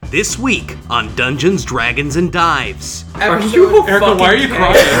This week on Dungeons, Dragons, and Dives. Erica, why are you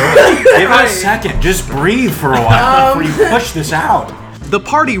crying? Give it a second. Just breathe for a while before you push this out. The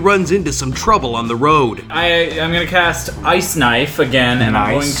party runs into some trouble on the road. I'm gonna cast Ice Knife again, and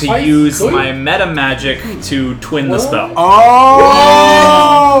I'm going Nice. to use my meta magic to twin the spell.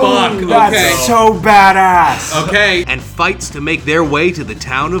 Oh! Fuck, That's okay. so badass. Okay. And fights to make their way to the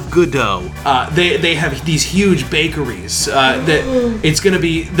town of Godot. They have these huge bakeries. That it's gonna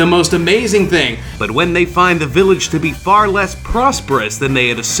be the most amazing thing. But when they find the village to be far less prosperous than they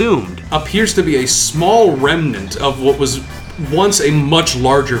had assumed, Appears to be a small remnant of what was once a much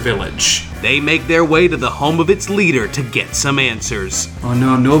larger village. they make their way to the home of its leader to get some answers. Oh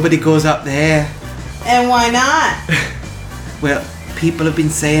no, nobody goes up there. And why not? Well, people have been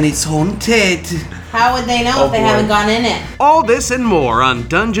saying it's haunted. How would they know if they haven't gone in it? All this and more on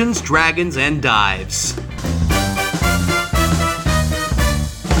Dungeons, Dragons, and Dives.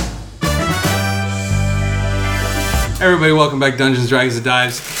 Everybody, welcome back to Dungeons, Dragons, and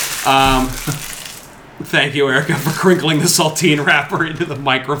Dives. Thank you, Erica, for crinkling the saltine wrapper into the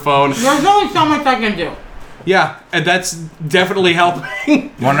microphone. There's only so much I can do. Yeah, and that's definitely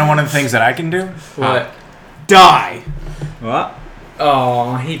helping. Wanna know one of the things that I can do? What? Die. What?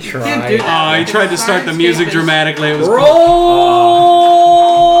 Oh, he tried. He tried to start the music dramatically. It was Roll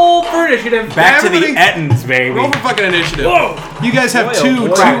for initiative. Back to the Everybody- Ettins, baby. Roll for fucking initiative. Whoa. You guys have two.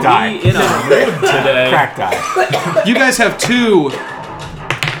 Crack die. We in a mood today. Crack die. You guys have two.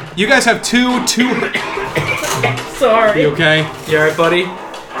 You guys have two. Sorry. You okay? You alright, buddy?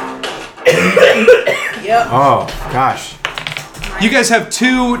 Oh, gosh. You guys have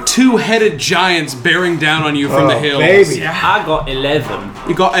two two-headed giants bearing down on you from the hills. Baby. I got 11.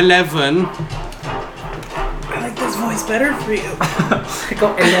 You got 11. I like this voice better for you. I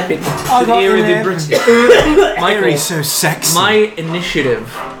got 11. I got 11. Michael, so sexy. my initiative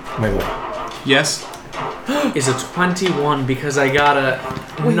Wait. Yes. is a 21 because I got a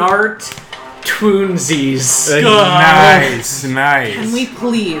Nart Toonsies. Nice. Can we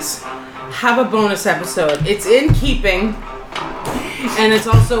please have a bonus episode? It's in keeping, and it's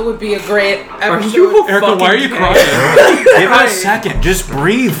also would be a great episode. Erica, why are you crying? Give it a second. Just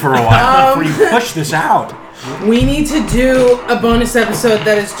breathe for a while before you push this out. We need to do a bonus episode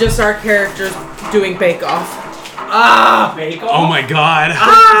that is just our characters doing Bake Off. Bake Oh my god.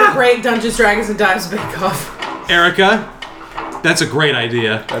 The great Dungeons, Dragons, and Dives Bake Off. Erica, that's a great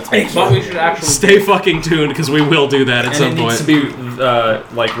idea. But we should actually. Stay fucking tuned because we will do that at And some it needs point. to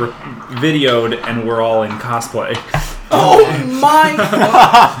be videoed, and we're all in cosplay. Oh my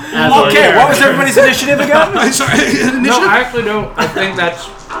god. Okay, what was everybody's initiative again? I'm sorry. No, I actually don't. I think that's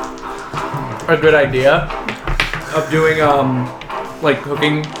a good idea of doing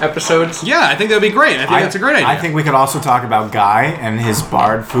cooking episodes. Yeah, I think that'd be great. I think that's a great idea. I think we could also talk about Guy and his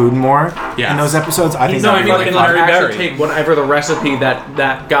barred food more Yeah. in those episodes. I think No, I that'd mean be like really in fun. actually take whatever the recipe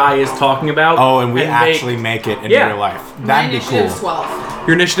that guy is talking about. Oh, and we make- actually make it in Yeah. real life. My That'd be initiative's cool. 12.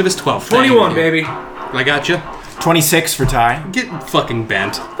 Your initiative is 12. 21, Thank you. baby. I got you. 26 for Ty. Get fucking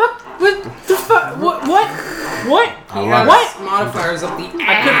bent. What the fuck? What? What? I love What? Modifiers of the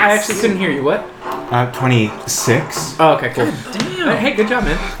ass. I actually couldn't hear you. What? 26. Oh, okay, cool. Hey, good job,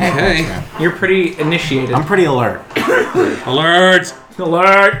 man. Hey. You're pretty initiated. I'm pretty alert. Alert.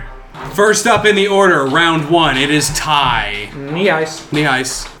 Alert. First up in the order, round 1, it is Ty. Knee ice. Knee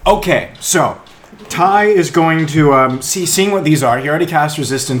ice. Okay, so Ty is going to seeing what these are. He already cast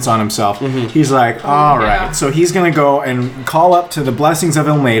resistance on himself. He's like, all right. Yeah. So he's gonna go and call up to the blessings of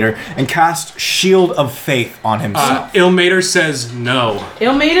Ilmater and cast Shield of Faith on himself. Ilmater says no.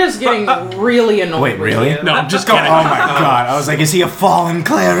 Ilmater's getting really annoyed. Wait, with really? you. No, I'm just Oh kidding. my god! I was like, is he a fallen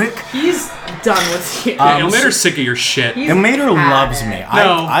cleric? He's done with you. Yeah, Ilmater's sick of your shit. He's Ilmater had loves it. me.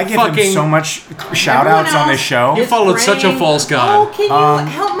 No, I give him fucking- so much shout Everyone outs on this else show. You is followed such a praying, false god. Oh, can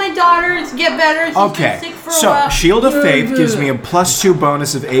you help my daughter get better? She's Okay, been sick for a so while. Shield of Faith gives me a +2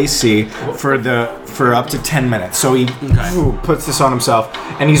 bonus of AC for up to 10 minutes. So he puts this on himself,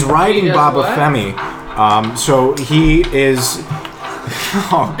 and he's riding does Baba what? Femi. So he is.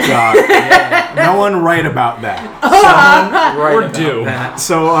 Oh god! No one write about that. Or do.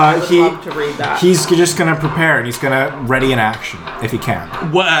 So Love to read that. he's just gonna prepare, and he's gonna ready an action if he can.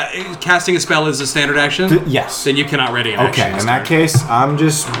 What, casting a spell is a standard action? Yes. Then you cannot ready an action. Okay. this In that turn. case, I'm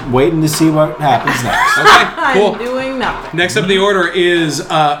just waiting to see what happens next. Okay, I'm cool. doing nothing. Next up in the order is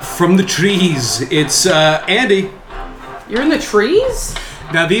from the trees. It's Andy. You're in the trees?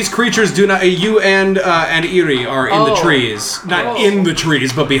 Now these creatures do not. You and Eerie are in the Oh. trees, not Oh. in the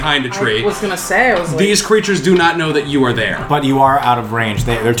trees, but behind a I tree. was gonna say, I was like, These creatures do not know that you are there. But you are out of range.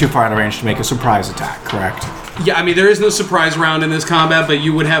 They're too far out of range to make a surprise attack, correct? Yeah, I mean, there is no surprise round in this combat, but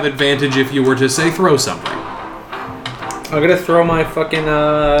you would have advantage if you were to, say, throw something. I'm gonna throw my fucking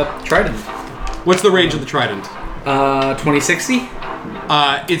trident. What's the range of the trident? 2060.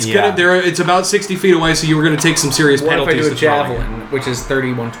 It's about 60 feet away, so you were gonna take some serious What if I penalties. do a javelin, which is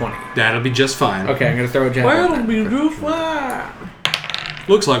 3120? That'll be just fine. Okay, I'm gonna throw a javelin. That'll be just fine.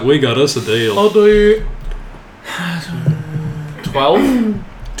 Looks like we got us a deal. I'll do 12.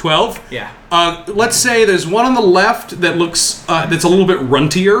 12? Yeah. Let's say there's one on the left that looks that's a little bit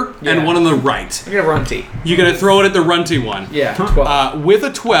runtier, Yeah. and one on the right. I'm gonna runty. You're gonna throw it at the runty one. Yeah. 12. With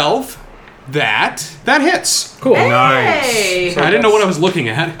a 12, that hits. Cool. Hey. I didn't know what I was looking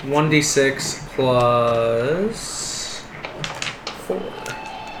at. 1d6 plus 4.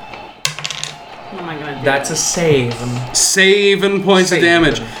 What am I gonna do? That's a save. 7 points of Save.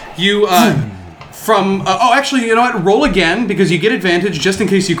 damage. You from actually, you know what? Roll again because you get advantage just in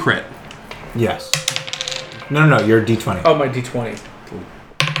case you crit. Yes. No, you're a D20. Oh, my d20.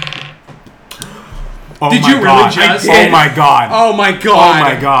 Oh Did my you really God. just? Oh my god. Oh my god!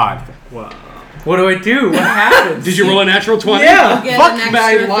 Oh my god. What do I do? What happens? Did you roll a natural 20? Yeah. You get Fuck an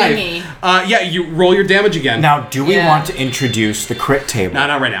my extra life. thingy. Yeah, you roll your damage again. Now, do we Yeah. want to introduce the crit table? No,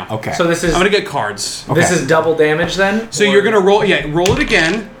 not right now. Okay. So this is I'm gonna get cards. Okay. this is double damage then. So you're gonna roll. Yeah, roll it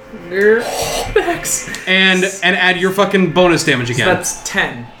again Max. and add your fucking bonus damage again. That's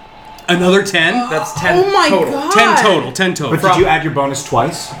 10. Another 10. That's 10. Oh my total. god. 10 total. 10 total. But did you add your bonus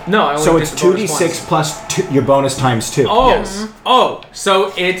twice? No, I only So did it's the bonus 2d6 once. plus your bonus times 2. Oh, Yes. oh,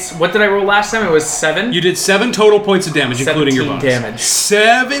 so it's what did I roll last time? It was 7. You did 7 total points of damage, including your 17 bonus. damage.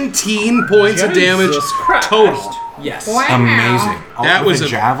 17 points of damage Jesus Christ. total. Yes. Wow. Amazing. Oh, That with was a a-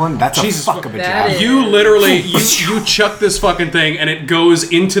 javelin? That's Jesus, a fuck of a that javelin. is- You literally you chuck this fucking thing and it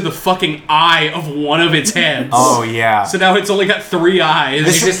goes into the fucking eye of one of its heads. Oh, yeah. So now it's only got 3 eyes.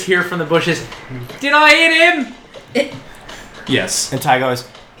 You just hear from the bushes, "Did I hit him?" Yes. And Ty goes,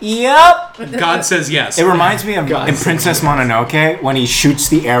 yep. God says yes. It reminds me of God. in Princess Mononoke when he shoots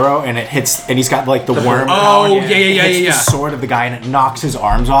the arrow and it hits, and he's got like the worm. Oh, power. yeah, yeah, It yeah, hits yeah, yeah. the sword of the guy and it knocks his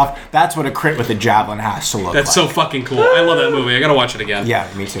arms off. That's what a crit with a javelin has to look That's like. so fucking cool. I love that movie. I gotta watch it again. Yeah,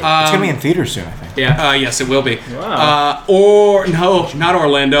 me too. It's gonna be in theaters soon, I think. Yeah. Yes, it will be. Wow. Or no, not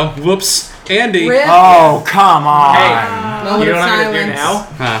Orlando. Whoops, Andy. Rip. Oh, come on. Hey, Moment you know of what I'm gonna do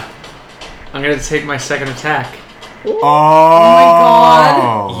silence. now? Huh. I'm gonna take my second attack. Oh,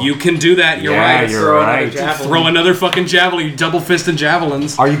 God. You can do that. You're Yeah, right. you're Throw another right. javelin. Throw another fucking javelin. You double fisted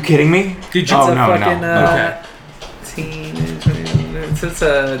javelins. Are you kidding me? Did you? Oh, It's a no, fucking, no. Okay. 18, 20,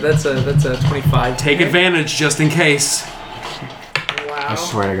 that's a 25. Take advantage just in case. I Wow.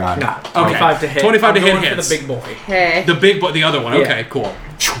 swear to God. Nah, 25 to hit. 25 to I'm hit going hits. for the big boy. Hey. The big boy, the other one. Yeah. Okay, cool.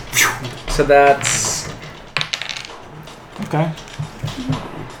 So that's Okay.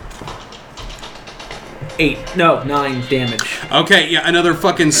 9 damage. Okay, yeah, another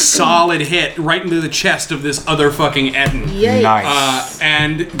fucking solid hit right into the chest of this other fucking Etten. Yay. Nice.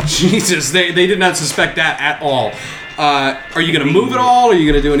 And Jesus, they did not suspect that at all. Are you gonna move at all? Are you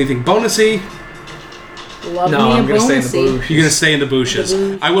gonna do anything bonusy? Love No, me I'm a gonna stay in the bonusy. bush. You're gonna stay in the bushes.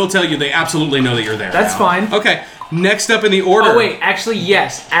 I will tell you, they absolutely know that you're there. That's fine. Okay, next up in the order. Oh wait, actually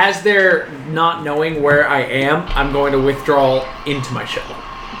yes. As they're not knowing where I am, I'm going to withdraw into my shell.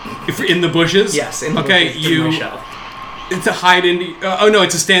 If you're in the bushes? Yes, in the Okay, bushes, in my you. shell. It's a hide in. Oh no,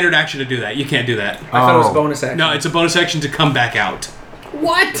 it's a standard action to do that. You can't do that. I thought it was Oh. a bonus action. No, it's a bonus action to come back out.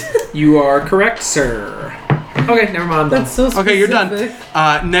 What? You are correct, sir. Okay, never mind. I'm done. That's so specific. Okay, you're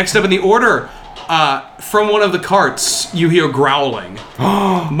done. Next up in the order, from one of the carts, you hear growling.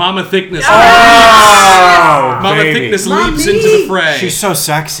 Mama Thickness. Oh, Mama baby. Thickness Mommy! leaps into the fray. She's so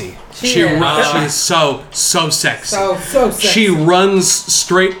sexy. She is so sexy. so sexy. She runs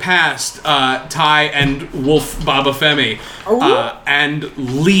straight past Ty and Wolf Baba Femi and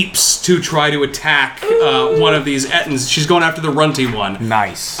leaps to try to attack one of these Ettins. She's going after the runty one.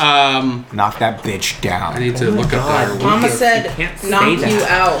 Nice. Knock that bitch down. I need to look up Direwolf. Mama said, can't say knock that. you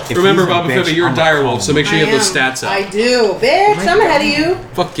out. If Remember, he's a Baba bitch, Femi, you're a I'm Direwolf, so make sure you have those I am. stats up. I do. Bitch, I'm ahead of you.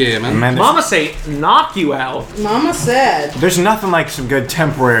 Fuck yeah, man. Man, Mama say knock you out. Mama said. there's nothing like some good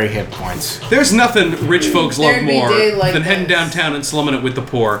temporary hit points. There's nothing rich folks love There'd be more day like than heading this. downtown and slumming it with the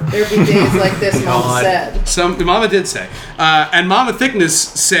poor. There'd be days like this, Mama God. said. Mama did say. And Mama Thickness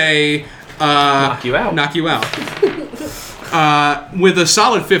say... Knock you out. Knock you out. With a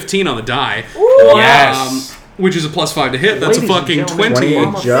solid 15 on the die. Yes. Which is a +5 to hit. That's a Ladies and fucking gentlemen, 20.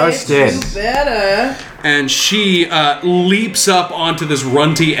 It just Bitch, did. you better. and she leaps up onto this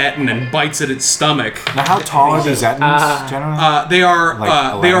runty Etten and bites at its stomach. Now, how tall are these Ettins generally? They are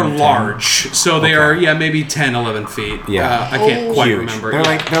Like they are 11, 10? large, so they are maybe 10, 11 feet. Yeah. I can't quite Huge. remember. They're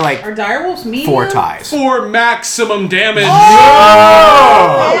Yeah. like Are direwolves medium? 4 ties. for maximum damage.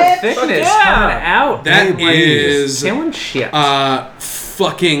 Thickness coming out. That Please. is Killing shit.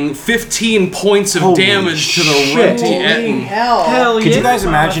 fucking 15 points of Holy damage to the shit. runty Holy Etten. hell. Could you guys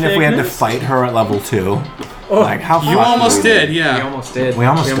imagine if we had to fight her at level 2? Like, how You fucked almost would we did, be? yeah. We almost did. We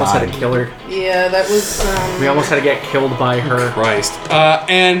almost had died. to kill her. Yeah, that was. We almost had to get killed by her. Christ.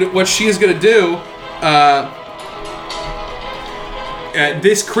 And what she is going to do,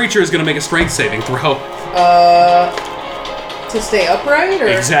 this creature is going to make a strength saving throw. To stay upright, or?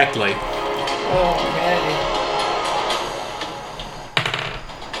 Exactly. Oh, man.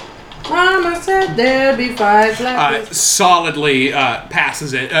 Mama said there'd be 5 like this. Solidly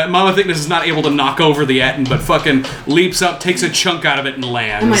passes it. Mama Thickness is not able to knock over the Etten, but fucking leaps up, takes a chunk out of it, and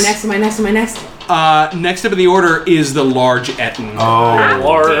lands. Am I next? Am I next? Am I next? Next up in the order is the large Etten. Oh.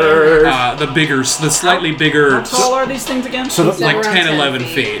 Large. The slightly bigger, How tall are these things again? So, like Around 10, 10 11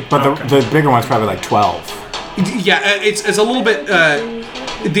 feet. feet. but the bigger one's probably like 12. Yeah, it's a little bit.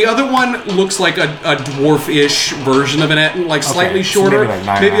 The other one looks like a dwarf-ish version of an Etten, like slightly so shorter, maybe like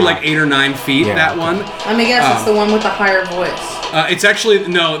 9 maybe and a like half. 8 or 9 feet. Yeah, That okay. one. Let me guess, it's the one with the higher voice. It's actually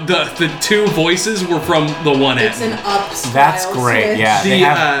no. The 2 voices were from the one It's Etten. an up style That's great. switch. Yeah, they The,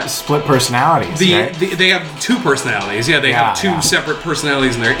 have split personalities. right? They have 2 personalities. Yeah, they have 2 Yeah. separate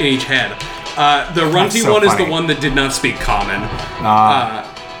personalities in each head. The runty so one is the funny. one that did not speak common. Ah.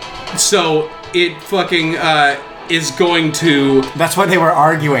 So it fucking is going to. That's what they were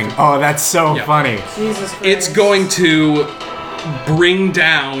arguing. Oh, that's so Yeah. funny. Jesus Christ. It's going to bring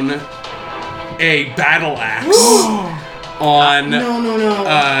down a battle axe on.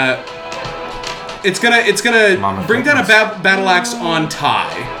 No. It's gonna Mama bring down a Thickness. battle axe on Ty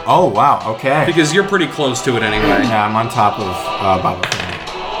Oh, wow. Okay. because you're pretty close to it anyway. Yeah, I'm on top of Baba Femi.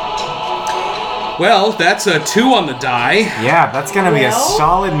 Well, that's a 2 on the die. Yeah, that's gonna be a Well,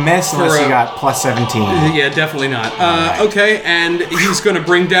 solid miss unless for you a- got plus 17. Yeah, definitely not. Okay, and he's gonna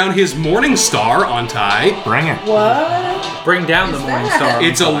bring down his Morning Star on Ty. Bring it. What? Bring down the Is Morning that? Star.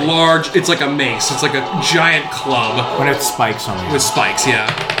 It's a large. It's like a mace. It's like a giant club When it spikes on you. with spikes. Yeah.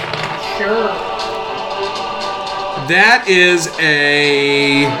 Sure. That is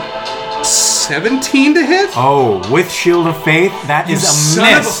a 17 to hit. Oh, with Shield of Faith, that You is a son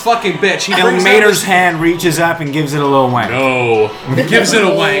of a miss. fucking bitch. He brings out Ilmater's this- hand reaches up and gives it a little wank. No. Gives it a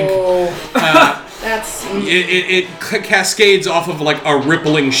wank. Oh. That's. It cascades off of like a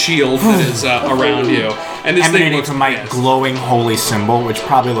rippling shield that is around you, and this thing Emanating looks from my pissed. glowing holy symbol, which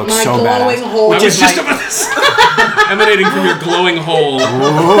probably looks My so glowing badass. holy- I Which was is just like, about to say, emanating from your glowing hole.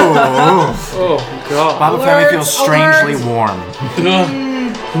 Oh god. Baba Femi Alerts, feels strangely alerts.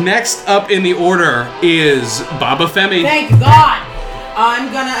 warm. Next up in the order is Baba Femi. Thank God.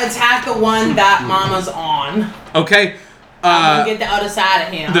 I'm gonna attack the one that Mama's on. Okay. I'm gonna get the other side of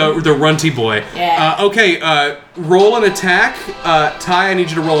him. The runty boy. Yeah. Okay, roll an attack. Ty, I need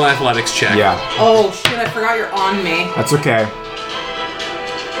you to roll an athletics check. Yeah, Oh shit! I forgot you're on me. that's okay.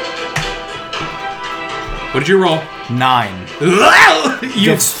 What did you roll? 9. You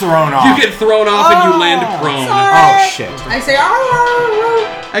Gets thrown off. You get thrown off and you land prone. Oh, shit. I say,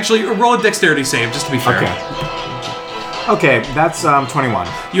 oh. Actually, roll a dexterity save just to be fair. Okay. Okay, that's 21.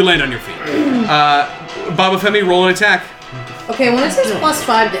 You land on your feet. Baba Femi, roll an attack. Okay, when it says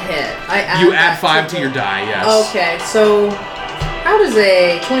 +5 to hit, I add. You add that 5 to the- your die, yes. Okay, so how does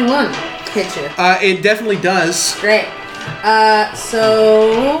a 21 hit you? It definitely does. Great.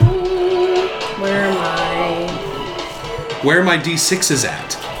 So where am I? Where my d6 is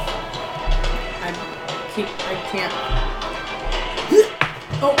at. I can't.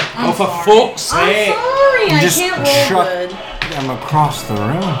 Oh, I'm Oh, for sorry. fuck's sake. I'm sorry. I Just can't roll chuck- good. I'm across the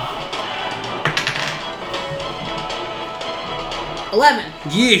room. 11.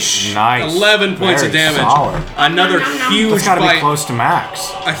 Yeesh. Nice. 11 points of Very damage. solid. Another huge That's gotta be bite. close to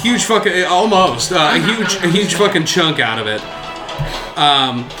max. A huge fucking almost a huge fucking chunk out of it.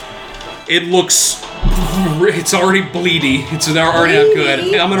 It looks. It's already bleedy. It's already not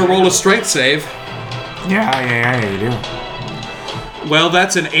good. I'm gonna roll a strength save. Yeah, you do. Well,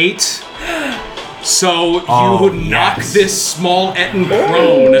 that's an 8. So Oh, you knock yes. this small Etten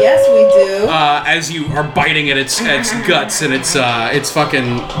prone. Yes, we do. As you are biting at its guts and its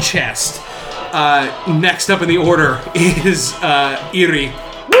fucking chest. Next up in the order is Iri.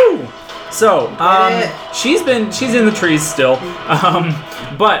 So, it. she's in the trees still.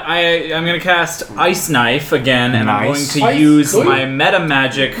 But I'm gonna cast Ice Knife again, and I'm going Nice. to use my meta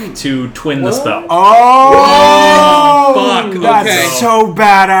magic to twin the spell. Oh, Fuck, that's okay. so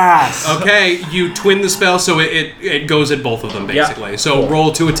badass. Okay, you twin the spell, so it goes at both of them basically. So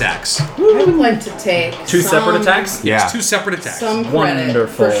roll 2 attacks. I would like to take Two separate attacks? Yeah. 2 separate attacks. Some credit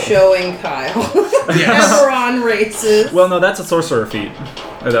Wonderful. for showing Kyle. Yes. Ever on races. Well, no, that's a sorcerer feat.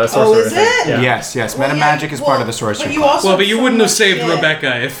 Oh, is it? Yeah. Yes. Meta magic is part of the sorcery But you class. also Well, but you so wouldn't have much saved shit.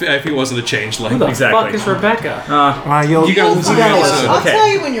 Rebecca if he wasn't a changeling. The Exactly. fuck is Rebecca? You'll You gotta listen to the I'll episode. Okay. tell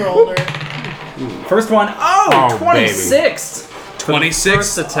you when you're older. First one. Oh, 26. 26.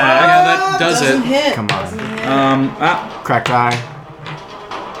 First attack. Yeah, that does Doesn't it. hit. Come on. Doesn't hit. Cracked eye.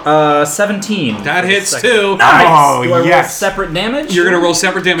 17. That for the hits second. too. Nice. Oh, Do I roll yes. separate damage? You're gonna roll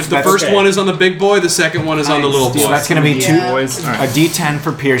separate damage. The That's first okay. one is on the big boy. The second one is on the little So boy. that's gonna be two. Yeah. Boys. All A right. D10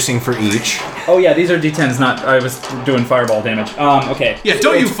 for piercing for each. Oh yeah, these are d10s. Not. I was doing fireball damage. Okay. Yeah,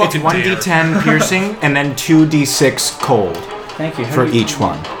 don't you It's fucking one dare. D10 piercing and then 2D6 cold Thank you. for each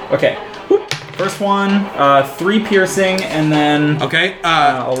one. Okay. Whoop. First one, 3 piercing, and then Okay.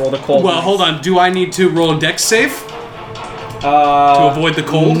 I'll roll the cold. Well, ones. hold on. Do I need to roll a dex save to avoid the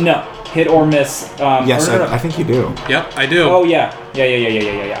cold? No. Hit or miss. Yes, or no, no. I think you do. Yep, I do. Oh yeah.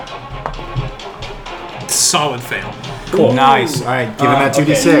 Yeah. Solid fail. Cool. Nice. All right, give him that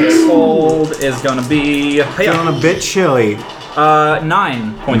Okay. 2D6. Cold is gonna be Feeling a bit chilly.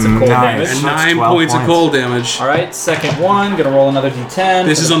 9 points of cold Nice. damage. And So that's 9 12 points of points. cold damage. All right, second one. Gonna roll another d10.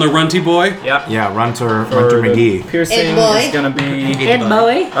 This is on the runty boy. Yep. Yeah, Runter For the McGee. Piercing Ed boy. is gonna be.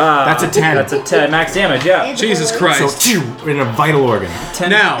 That's a 10. That's a 10 max damage. Yeah. Jesus So Christ. 2 in a vital organ. 10.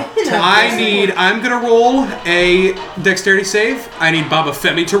 Now, I'm gonna roll a dexterity save. I need Baba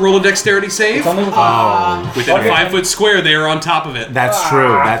Femi to roll a dexterity save. It's only with Within Okay. a 5-foot square, they are on top of it. That's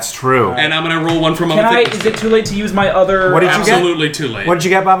true. That's true. And I'm gonna roll one from Can Mama I? Thick- Is it too late to use my other? What did you get? Absolutely too late. What did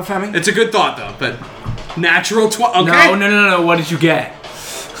you get, Baba Femi? It's a good thought though, but natural 12. Okay. No. What did you get?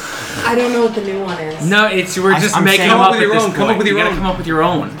 I don't know what the new one is. No, it's we're just I'm making saying- them Come up up with at your this own, point. come up with You your gotta own. come up with your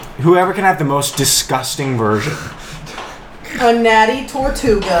own. Whoever can have the most disgusting version. A natty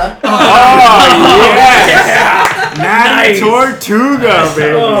Tortuga. Natty Tortuga,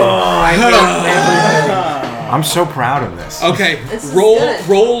 baby. Oh, I'm so proud of this. Okay. This is Roll good.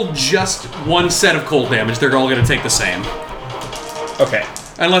 roll just one set of cold damage. They're all gonna take the same. Okay.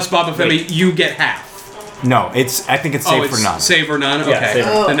 Unless Baba Femi, you get half. No, I think it's safe for none. Save or none? Yeah, Okay. save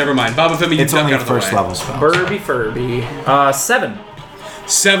or none. Then never mind. Baba Femi, you It's duck only out a of the first way. level spell. Burby Furby. 7.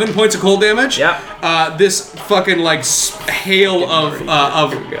 7 points of cold damage. Yep. This fucking like hail of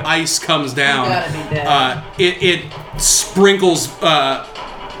ice comes down. You gotta be dead. It sprinkles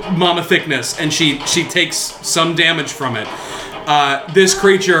Mama Thickness, and she takes some damage from it. This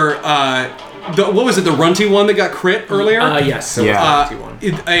creature, what was it? The runty one that got crit earlier. Yes. Yeah.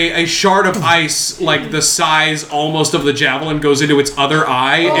 A shard of ice, like the size almost of the javelin, goes into its other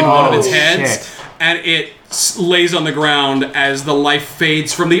eye in one of its heads, shit. and it lays on the ground as the life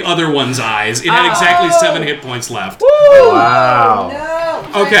fades from the other one's eyes. It had exactly 7 hit points left. Wow.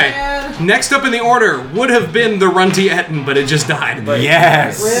 No. Okay, man. next up in the order would have been the runty Etten, but it just died.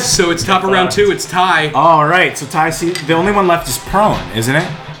 Yes. So it's top of round 2. It's Ty. All right. So Ty sees the only one left is prone, isn't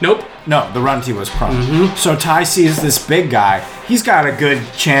it? Nope. No, the Runty was prone. So Ty sees this big guy. He's got a good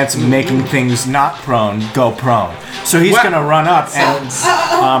chance of making things not prone go prone. So he's Wow. gonna run up and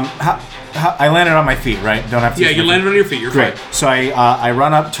I landed on my feet, right? Don't have to. Yeah, use you my landed on your feet. You're Great. fine. So I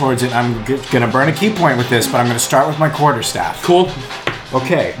run up towards it. I'm gonna burn a key point with this, but I'm gonna start with my quarterstaff. Cool.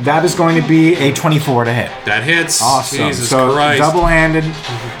 Okay, that is going to be a 24 to hit. That hits. Awesome. Jesus so Christ. double-handed.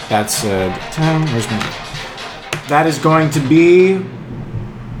 That's 10. Where's my? That is going to be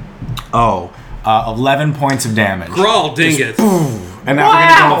 11 points of damage. Grawl, ding it. And now we're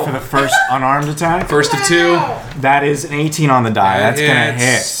gonna go for the first unarmed attack. First of 2. That is an 18 on the die. That That's gonna hit.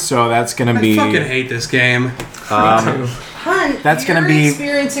 hits. So that's gonna I be fucking hate this game. Hunt, That's gonna you're be-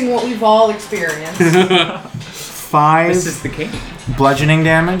 experiencing what we've all experienced. 5 This is the game. bludgeoning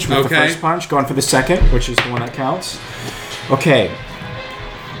damage with the Okay. first punch. Going for the second, which is the one that counts. Okay,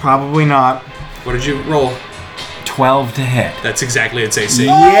 probably not. What did you roll? 12 to hit. That's exactly its AC.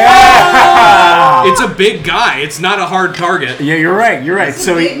 Yeah! It's a big guy. It's not a hard target. Yeah, you're right. You're right.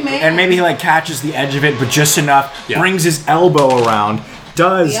 So big man. and maybe he like catches the edge of it, but just enough. Yeah. Brings his elbow around.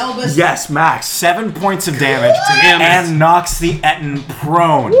 Does The elbow- yes, max 7 points of damage, Damn it. and knocks the Etten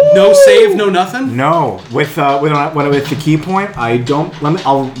prone. No save, no nothing? No, with the key point, I don't.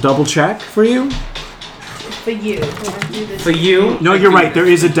 I'll double check for you. For you. When I do this. For you. No, you're right. There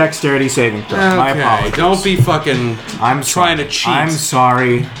is a dexterity saving throw. My Okay, apologies. don't be fucking I'm trying sorry. to cheat. I'm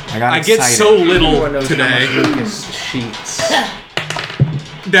sorry. I got I excited. get so little Everyone knows today. how much Lucas cheats.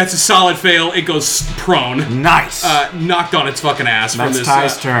 That's a solid fail. It goes prone. Nice. Knocked on its fucking ass from That's this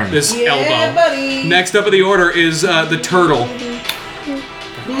Ty's turn. This Yeah, elbow. buddy. Next up in the order is the turtle.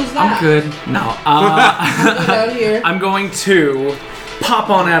 Who's that? I'm good. No. Who's out here? I'm going to pop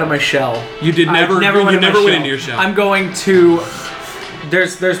on out of my shell. You did never. I never you went in my never went shell. into your shell. I'm going to.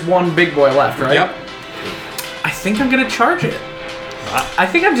 There's one big boy left, right? Yep. I think I'm gonna charge it. I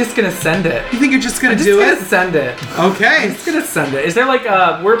think I'm just gonna send it. You think you're just gonna I'm just do gonna it? send it. Okay. Just gonna send it. Is there like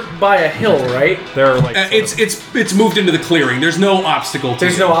we're by a hill, right? There are like It's moved into the clearing. There's no obstacle to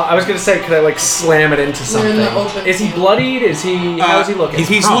There's it. no. I was gonna say, could I like slam it into We're in something? the open Is he field. bloodied? Is he? How's he looking?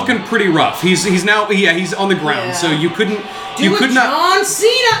 He's Prone. looking pretty rough. He's now he's on the ground. Yeah. So you couldn't Do you a could not John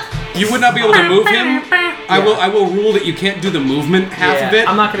Cena. you would not be able to move him. I will rule that you can't do the movement half of it.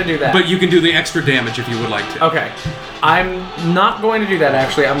 I'm not gonna do that. But you can do the extra damage if you would like to. Okay. I'm not going to do that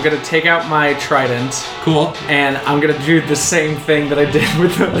actually. I'm going to take out my trident Cool. and I'm going to do the same thing that I did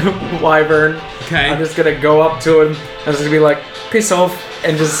with the wyvern. Okay. I'm just going to go up to him. I'm just going to be like, piss off,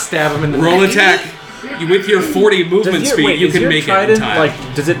 and just stab him in the Roll neck. attack. With your 40 movement speed, you can make it in time.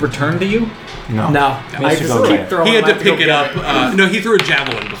 Like, does it return to you? No. No. I Needs to just go keep get it. throwing he had him. to I have go pick it get up. No, he threw a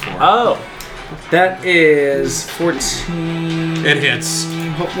javelin before. Oh. That is 14. It hits.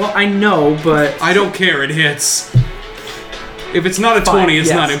 Well, I know, but... I don't care. It hits. If it's not a 20, it's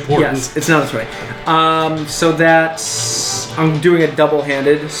Yes, not important. Yes, it's not a 20. So that's... I'm doing it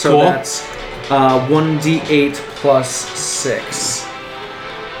double-handed, so Cool. that's 1d8 plus 6.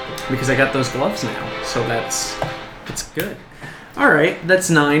 Because I got those gloves now, so that's good. Alright, that's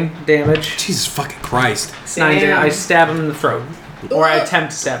 9 damage. Jesus fucking Christ. It's 9 Damn. damage. I stab him in the throat. Or I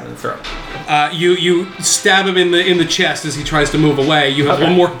attempt to stab him in the throat. You stab him in the chest as he tries to move away. You have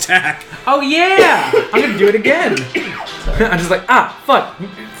one more attack. Oh yeah! I'm gonna do it again! I'm just like, fuck!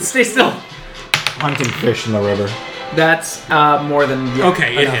 Stay still! Hunting fish in the river. That's more than... Yeah,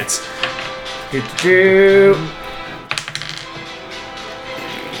 Okay, it enough. hits.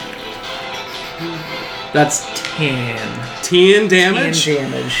 That's 10. 10 damage.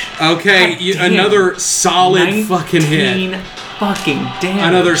 10 damage. Okay, God damn. another solid fucking hit. 19 fucking damage.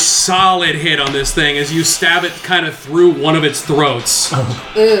 Another solid hit on this thing as you stab it kind of through one of its throats.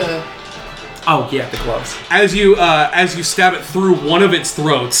 Ugh. Oh yeah, the gloves. As you stab it through one of its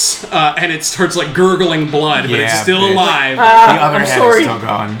throats, and it starts like gurgling blood, but it's Yeah, still bitch. alive. The other I'm head sorry. is still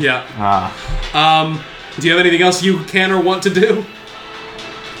going. Yeah. Ah. Do you have anything else you can or want to do?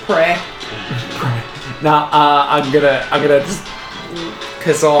 Pray. Nah, I'm gonna just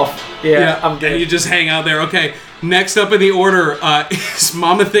piss off. Yeah, I'm good. And you just hang out there. Okay. Next up in the order is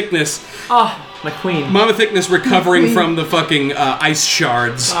Mama Thickness. My queen. Mama Thickness, recovering from the fucking ice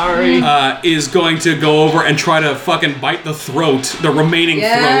shards, Sorry. is going to go over and try to fucking bite the remaining throat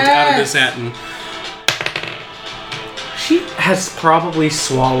out of this Atten. She has probably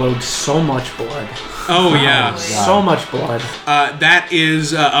swallowed so much blood. Oh yeah. So much blood. That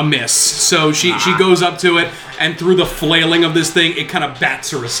is a miss. So she goes up to it, and through the flailing of this thing, it kind of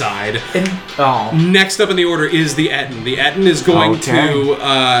bats her aside. Next up in the order is the Atten. The Atten is going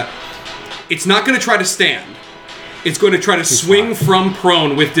to... it's not going to try to stand. It's going to try to swing from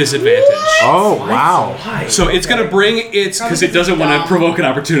prone with disadvantage. Oh, wow. Why? So it's going to bring its... Because it doesn't want to provoke an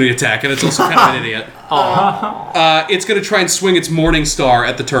opportunity attack, and it's also kind of an idiot. It's going to try and swing its Morning Star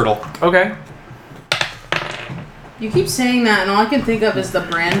at the turtle. Okay. You keep saying that, and all I can think of is the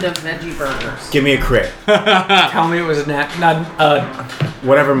brand of veggie burgers. Give me a crit. Tell me it was not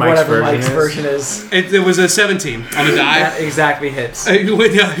Whatever Mike's Mike's version version is. is. It was a 17 on the die. That exactly hits.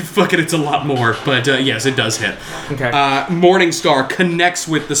 Fuck it, it's a lot more, but yes, it does hit. Okay. Morning Star connects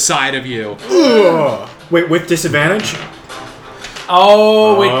with the side of you. Ugh. Wait, with disadvantage?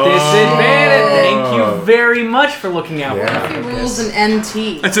 Oh, with disadvantage. Thank you very much for looking out. Yeah. He rules an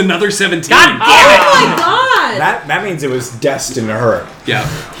NT. That's another 17. Oh my god! That means it was destined to hurt. Yeah.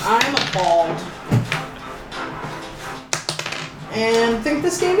 I'm appalled. And I think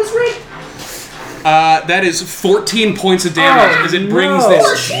this game is rigged. That is 14 points of damage as it brings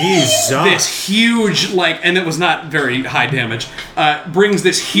this huge, and it was not very high damage, brings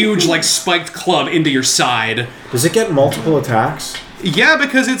this huge, spiked club into your side. Does it get multiple attacks? Yeah,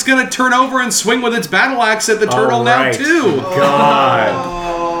 because it's going to turn over and swing with its battle axe at the turtle now, too. God.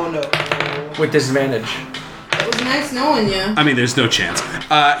 Oh no. With disadvantage. That was nice knowing you. I mean, there's no chance.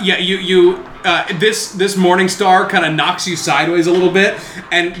 This morning star kind of knocks you sideways a little bit,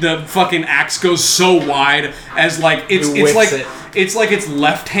 and the fucking axe goes so wide as like it's whips like it. it's like its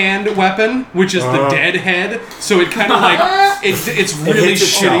left hand weapon, which is the dead head. So it kind of like it's really hits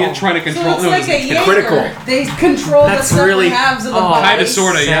its shitty jaw. at trying to So control. it's No, like a Jaeger. critical. They control That's the separate really- halves of the oh, body. Kinda,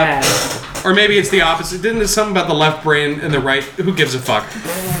 sorta, yeah. Sad. Or maybe it's the opposite. Didn't there's something about the left brain and the right? Who gives a fuck?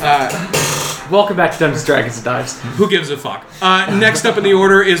 Welcome back to Dungeons, Dragons, and Dives. Who gives a fuck? Next up in the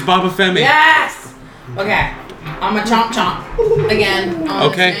order is Baba Femi. Yes! Okay. I'm a chomp chomp. Again. On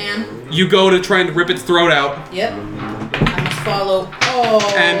Okay. This man. You go to try and rip its throat out, Yep. I must follow.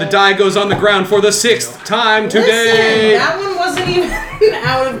 Oh. and the die goes on the ground for the 6th time today. Listen, that one wasn't even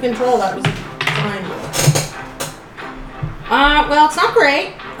out of control. That was fine. Well, it's not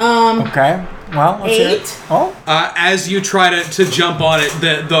great. Okay. Well, let's hear it. 8. Oh. As you try to jump on it,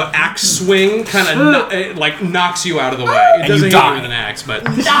 the axe swing kind of knocks you out of the way. It And doesn't you hit die. you with an axe, but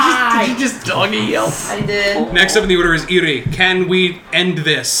Die! Just doggy yell. I did. next up in the order is Iri. Can we end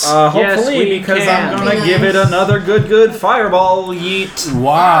this? Hopefully, we because can. I'm gonna Be give it nice. another good fireball yeet.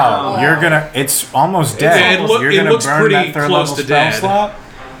 Wow. You're gonna. It's almost dead. it loo- You're it gonna looks burn pretty that third close level to spell dead. slot?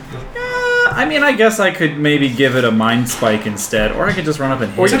 I mean, I guess I could maybe give it a mind spike instead, or I could just run up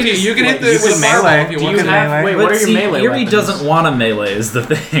and hit It's up it. to you. You can hit you this with a can fireball melee. if you Do want you to. have- Wait, But what are your see, melee Eerie weapons? doesn't want a melee is the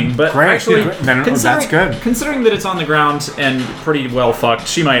thing, but Great. actually, Then that's good. Considering that it's on the ground and pretty well fucked,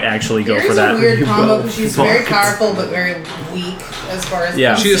 she might actually go There's for that. a weird combo will. because she's very powerful but very weak as far as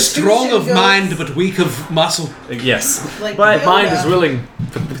Yeah. She is strong of constitution mind goes. but weak of muscle. Yes, Like but Yoda. Mind is willing,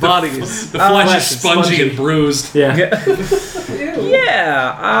 but the body is. The flesh flesh is is spongy spongy. and bruised. Yeah.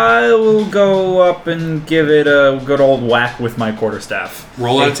 yeah, I will go up and give it a good old whack with my quarterstaff.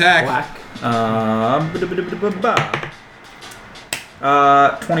 Roll an attack. Whack.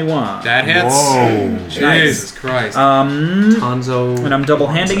 21. That hits. Whoa. Jesus Christ. Hanzo. And I'm double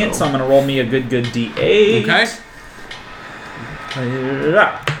handing it, so I'm gonna roll me a good D8. Okay.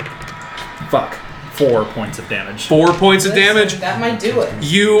 Fuck. 4 points of damage. 4 points of damage. That might do it.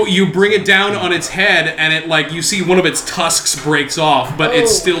 You bring it down on its head, and it like you see one of its tusks breaks off, but it Oh.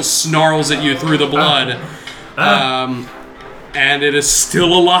 still snarls at you through the blood. And it is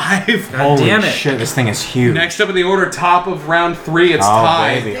still alive. Holy damn it. shit, this thing is huge. Next up in the order, top of round 3, it's Oh,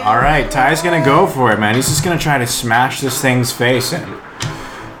 Ty. baby. All right, Ty's gonna go for it, man. He's just gonna try to smash this thing's face in.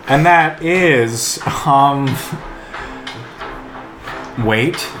 And that is,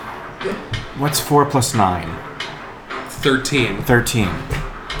 wait. What's 4 plus 9? 13. 13.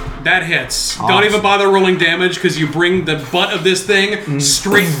 That hits. Don't Awesome. even bother rolling damage because you bring the butt of this thing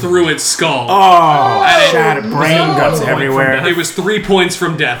straight through its skull. Oh, And shattered brain guts everywhere. It was 3 points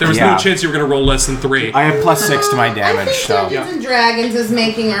from death. There was Yeah. no chance you were going to roll less than 3. I have +6 to my I damage, think so. Dungeons and Dragons is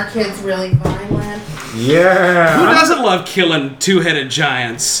making our kids really violent. Who Yeah. doesn't love killing two-headed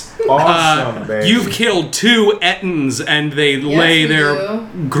giants? Awesome, baby. You've killed 2 Ettins, and they lay we there do.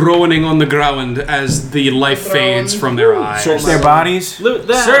 groaning on the ground as the life fades from their eyes. Search their bodies. Loot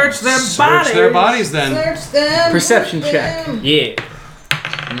them. Search their bodies. Search their bodies then. Search them. Perception search check. them. Yeah.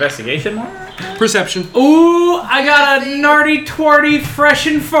 Investigation more? Perception. Ooh, I got a nardy twarty fresh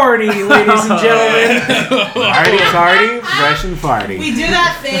and farty, ladies and gentlemen. Party, party, fresh and farty. We do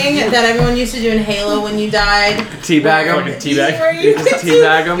that thing that everyone used to do in Halo when you died. Teabag 'em. Where- Like a teabag? where you You just would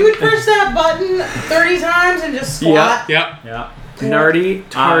teabag 'em. You would push that button 30 times and just squat. Yep. Yeah. Nardy,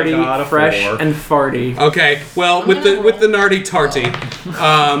 I got a tardy, fresh, 4. and farty. Okay, well, with the nardy tarty,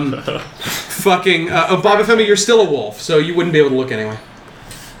 fucking Baba Femi, you're still a wolf, so you wouldn't be able to look anyway,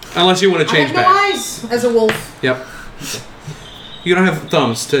 unless you want to I change have no back. eyes as a wolf. Yep. You don't have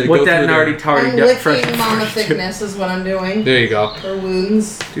thumbs to What go that through nardy there. tardy I'm got fresh licking and mama farty. thickness is what I'm doing There you go. for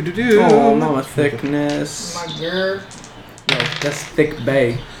wounds. Do-do-do. Oh, mama thickness. My girth, Yo, that's thick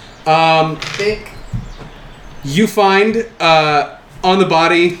bay. thick. You find on the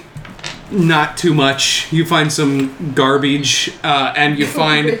body not too much. You find some garbage, and you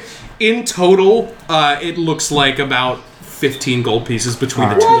find in total it looks like about 15 gold pieces between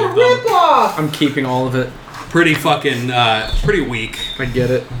the two What a of them. ripoff! I'm keeping all of it. Pretty fucking pretty weak. I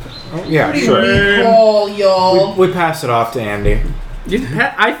get it. Yeah, Pretty sure. weak haul, y'all. We pass it off to Andy.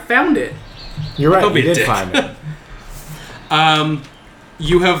 I found it. You're right, Don't you be a did dick. find it.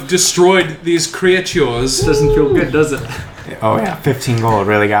 You have destroyed these creatures. Doesn't feel good, does it? Oh yeah, 15 gold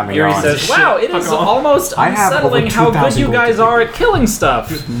really got me Yuri going. says, "Wow, it is Fuck off. almost I have unsettling over how good 2,000 you gold guys to are at killing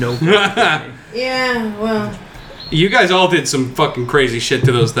stuff." No. Yeah, well, You guys all did some fucking crazy shit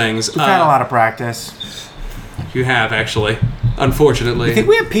to those things. We've had a lot of practice. You have actually, unfortunately. You think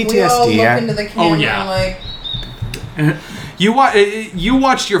we have we all PTSD look yet? into the camera yeah. like, You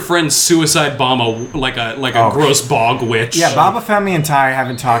watched your friend suicide bomb like a gross bog witch. Yeah, Baba Femi and Ty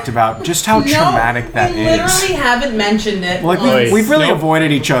haven't talked about just how traumatic that we is. literally haven't mentioned it. Like we've really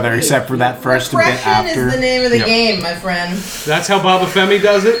avoided each other except for that first bit Depression after. is the name of the game, my friend. That's how Baba Femi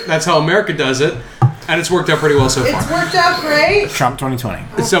does it. That's how America does it. And it's worked out pretty well so far. It's worked out great. Trump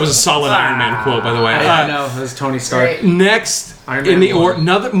 2020. That was a solid Iron Man quote, by the way. I know. That was Tony Stark. Great. Next Iron in Man the order,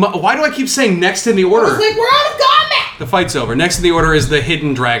 one. why do I keep saying next in the order? It's like we're out of combat. The fight's over. Next in the order is the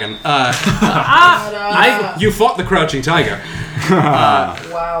Hidden Dragon. You fought the Crouching Tiger.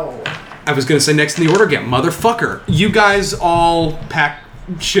 Wow. I was gonna say next in the order again, motherfucker. You guys all pack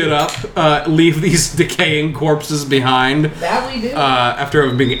shit up, leave these decaying corpses behind. That we do. After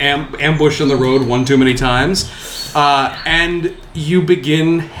being ambushed on the road one too many times. And you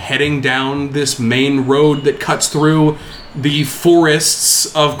begin heading down this main road that cuts through the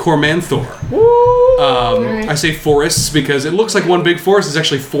forests of Cormanthor. I say forests because it looks like one big forest is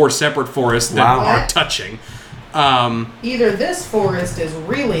actually 4 separate forests that Wow. are touching. Either this forest is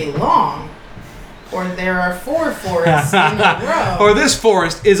really long, or there are 4 forests in a row. Or this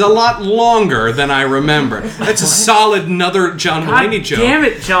forest is a lot longer than I remember. That's a solid another John Mulaney God joke. damn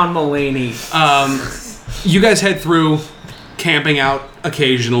it, John Mulaney. You guys head through, camping out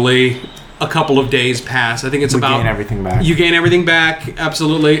occasionally. A couple of days pass. I think it's We about gain everything back. You gain everything back,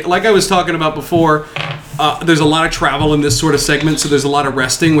 absolutely. Like I was talking about before, there's a lot of travel in this sort of segment, so there's a lot of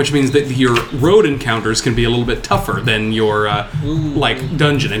resting, which means that your road encounters can be a little bit tougher than your like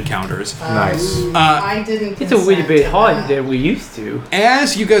dungeon encounters. Nice. I didn't. It's a wee consent bit to hard that. than we used to.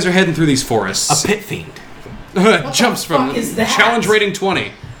 As you guys are heading through these forests, Pit fiend. jumps from fuck is that? challenge rating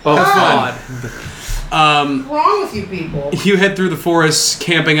 20. Oh, God. What's wrong with you people? You head through the forest,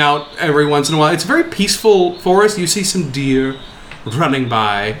 camping out every once in a while. It's a very peaceful forest. You see some deer running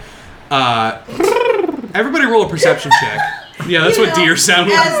by. Everybody roll a perception check. Yeah, that's what deer sound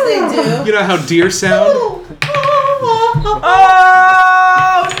like. As they do. You know how deer sound? Oh,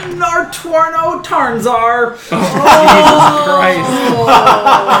 Nartwarno Tarnzar.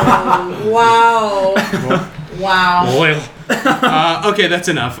 Wow. Wow. Oil. Okay, that's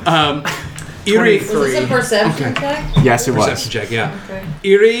enough. Eerie. Was this a perception check? Yes, it was. Perception check, yeah. Okay.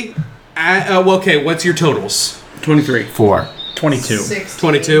 Eerie. Well, okay, what's your totals? 23. 4. 22. 16.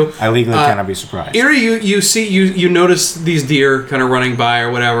 22. I legally cannot be surprised. Eerie, you notice these deer kind of running by or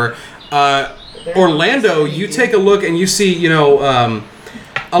whatever. Orlando, you take a look and you see, a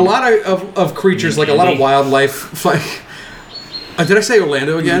lot of creatures, like a lot of wildlife. Like, did I say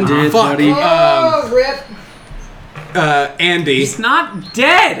Orlando again? did, Fuck. buddy. Oh, rip. Andy. He's not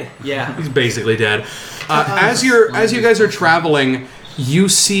dead. Yeah. He's basically dead. As you guys are traveling, you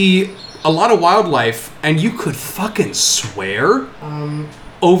see a lot of wildlife, and you could fucking swear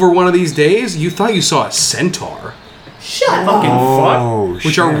over one of these days you thought you saw a centaur, Shut up. Oh,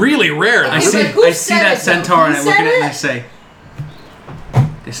 which are really rare. I was see, like, who I see said that it, though? centaur and I Who look at said it and I it? say,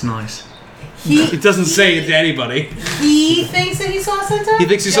 it's nice. It doesn't say it to anybody. He thinks that he saw a centaur? He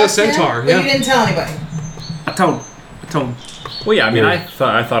thinks he saw a Just him? centaur, But yeah. you didn't tell anybody. I told him. Well, yeah, I mean, I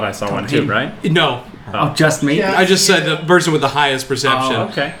thought I saw one too, right? No, Oh, just me? Yeah. I just said the person with the highest perception. Oh,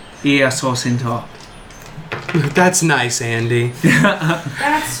 okay. Yeah, I saw a centaur. That's nice, Andy.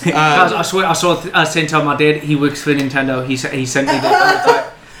 That's I swear, I saw a centaur. My dad, he works for Nintendo. He sent me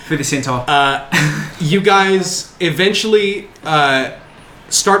that for the centaur. You guys eventually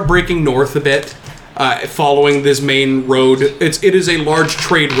start breaking north a bit, following this main road. It is a large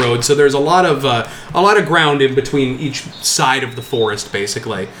trade road, so there's a lot of ground in between each side of the forest,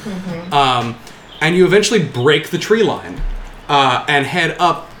 basically. And you eventually break the tree line and head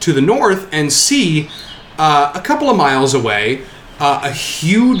up to the north and see a couple of miles away a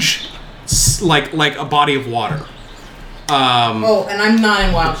huge, like a body of water. oh, and I'm not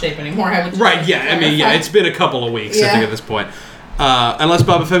in wild shape anymore. I would Right, yeah, I mean, yeah, it's been a couple of weeks, I Yeah. think, at this point. Unless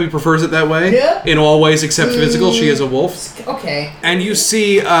Baba Femi prefers it that way. Yeah. In all ways except physical, she is a wolf. Okay. And you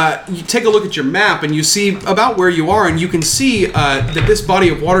see, you take a look at your map, and you see about where you are, and you can see that this body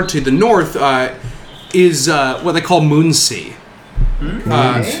of water to the north is what they call Moonsea.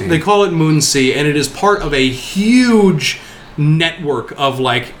 They call it Moonsea, and it is part of a huge network of,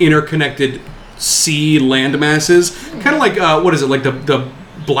 like, interconnected sea land masses. Kind of like, what is it, like the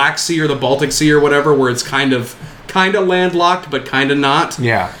Black Sea or the Baltic Sea or whatever, where it's kind of landlocked, but kind of not.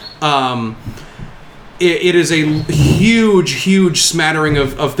 Yeah. It is a huge smattering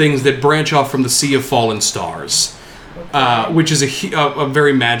of things that branch off from the Sea of Fallen Stars, which is a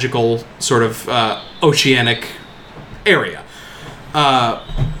very magical sort of oceanic area.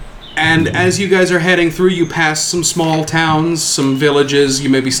 And as you guys are heading through, you pass some small towns, some villages. You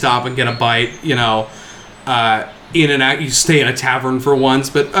maybe stop and get a bite, in and out. You stay in a tavern for once,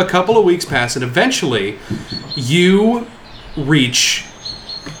 but a couple of weeks pass, and eventually you reach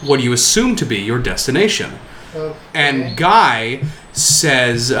what you assume to be your destination. Okay. And Guy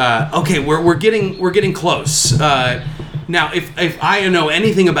says, "Okay, we're getting close. Now, if I know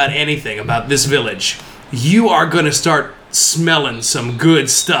anything about this village, you are gonna start smelling some good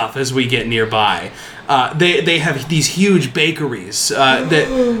stuff as we get nearby. They have these huge bakeries. That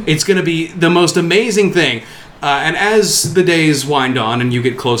it's gonna be the most amazing thing. And as the days wind on and you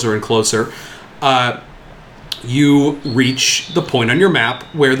get closer and closer, you reach the point on your map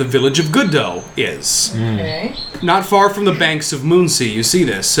where the village of Gooddoe is. Okay. Not far from the banks of Moonsea, you see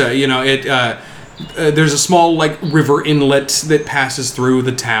this. There's a small river inlet that passes through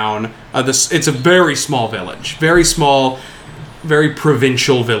the town. It's a very small village, very small, very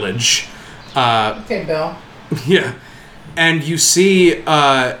provincial village. Okay, Bill. Yeah, and you see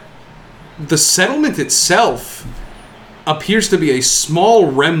the settlement itself appears to be a small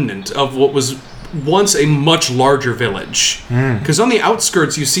remnant of what was once a much larger village. Because on the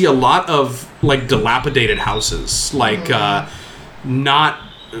outskirts you see a lot of dilapidated houses, not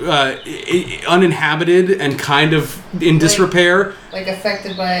uninhabited and kind of in disrepair. Like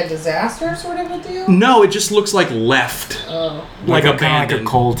affected by a disaster sort of a deal? No, it just looks left. Oh. Like abandoned. a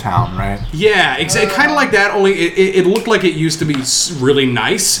coal town, right? Yeah, exactly. Kind of like that, only it looked like it used to be really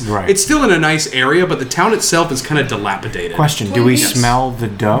nice. Right. It's still in a nice area, but the town itself is kind of dilapidated. Question, do we Yes. smell the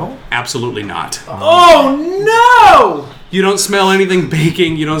dough? Absolutely not. Oh no! You don't smell anything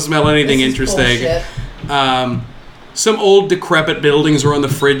baking. You don't smell anything This is interesting. bullshit. Some old decrepit buildings are on the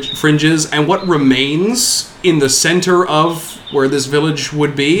fringes, and what remains in the center of where this village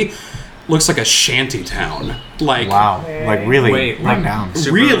would be looks like a shanty town. Wow. Like really Wait, run down.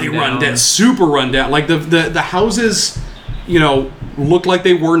 super Really run run down. down, super run down. Like the houses, look like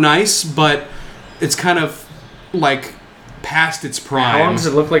they were nice, but it's kind of past its prime. How long does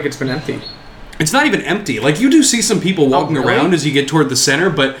it look like it's been empty? It's not even empty. You do see some people walking really? around as you get toward the center,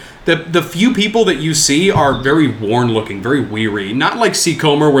 but the few people that you see are very worn looking, very weary. Not like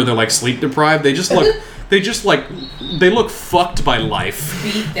Seacomer where they're sleep deprived. They just look they look fucked by life.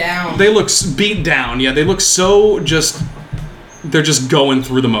 Beat down. They look beat down. Yeah, they look so they're just going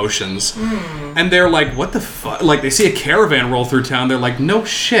through the motions. And they're like, what the fuck? They see a caravan roll through town. They're like, no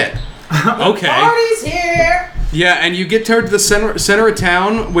shit. Okay. Party's here! Yeah, and you get toward the center of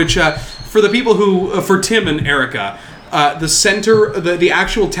town, which for the people who, for Tim and Erica, the center, the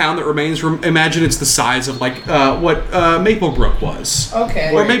actual town that remains, imagine it's the size of what Maplebrook was.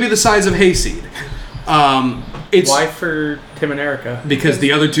 Okay. Or maybe the size of Hayseed. It's Why for Tim and Erica? because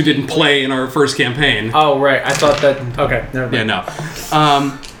the other two didn't play in our first campaign. Oh right, I thought that. Okay, never mind. Yeah,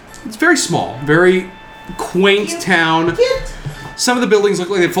 no. It's very small, very quaint town. Cute. Some of the buildings look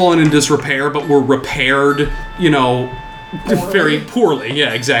like they've fallen in disrepair, but were repaired, very poorly.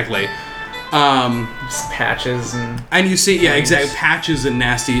 Yeah, exactly. Just patches and. And you see, yeah, exactly, patches and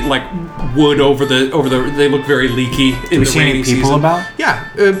nasty wood over the. They look very leaky in we the see rainy any people season. about?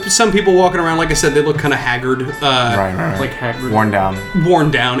 Yeah, some people walking around. Like I said, they look kind of haggard, Right. Like Hagrid. Worn down. worn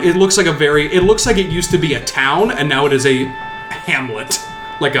down. It looks like It looks like it used to be a town, and now it is a hamlet.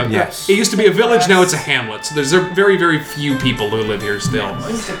 Yes. It used to be a village, now it's a hamlet. So there's very, very few people who live here still.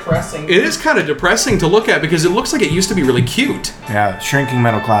 This is depressing. It is kind of depressing to look at because it looks like it used to be really cute. Yeah, shrinking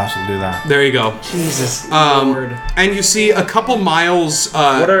middle class will do that. There you go. Jesus Lord. And you see a couple miles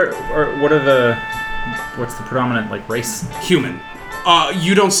What's the predominant race? human.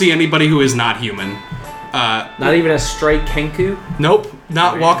 You don't see anybody who is not human. Not even a stray Kenku? Nope,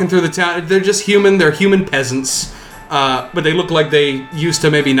 not walking through the town. They're just human. They're human peasants. But they look like they used to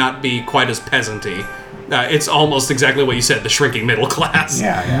maybe not be quite as peasanty. It's almost exactly what you said, the shrinking middle class.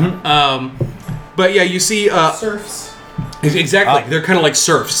 Yeah. But yeah, you see... Surfs. Exactly. They're kind of like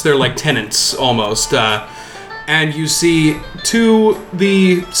serfs. They're like tenants, almost. And you see to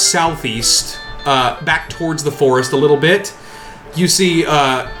the southeast, back towards the forest a little bit, you see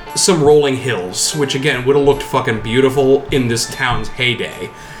some rolling hills, which again would have looked fucking beautiful in this town's heyday.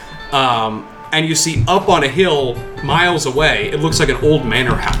 And you see up on a hill, miles away, it looks like an old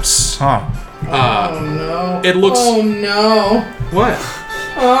manor house. Huh. Oh no. It looks... Oh no. What?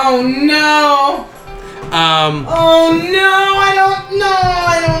 Oh no. Oh no,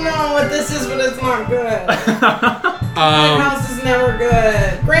 I don't know what this is, but it's not good. My house is never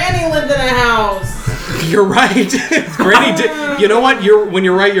good. Granny lived in a house. You're right. Granny did... You know what? When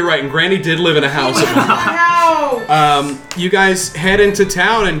you're right, you're right. And Granny did live in a house at one time. You guys head into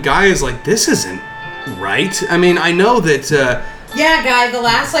town, and Guy is like, this isn't right. I mean, I know that Yeah, Guy, the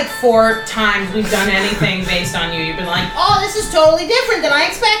last 4 times we've done anything based on you, you've been like, oh, this is totally different than I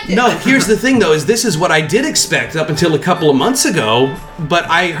expected. No, here's the thing though, is this is what I did expect up until a couple of months ago, but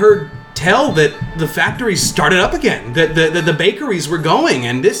I heard tell that the factories started up again, that the bakeries were going,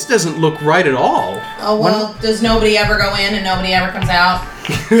 and this doesn't look right at all. Oh, well, does nobody ever go in and nobody ever comes out?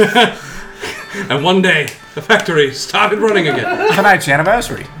 And one day, the factory started running again. Tonight's the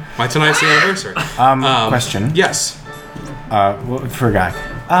anniversary. Tonight's the anniversary. Question. Yes. For Guy.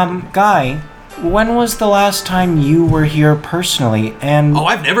 Guy, when was the last time you were here personally? And Oh,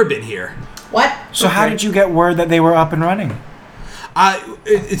 I've never been here. What? so how did you get word that they were up and running?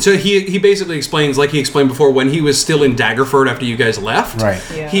 So he basically explains, like he explained before, when he was still in Daggerford after you guys left. Right.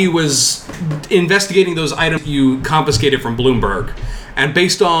 Yeah. He was investigating those items you confiscated from Bloomberg, and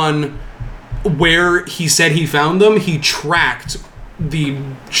based on where he said he found them, he tracked the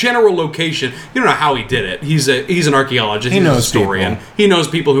general location. You don't know how he did it. He's an archaeologist. He's a historian. People. He knows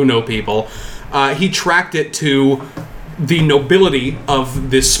people who know people. He tracked it to the nobility of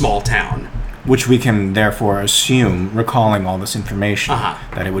this small town. Which we can therefore assume, recalling all this information, Uh-huh.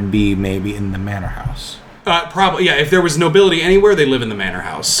 that it would be maybe in the manor house. Probably, yeah. If there was nobility anywhere, they live in the manor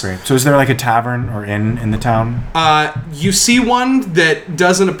house. Great. So is there like a tavern or inn in the town? You see one that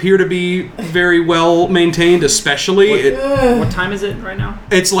doesn't appear to be very well maintained, especially. What time is it right now?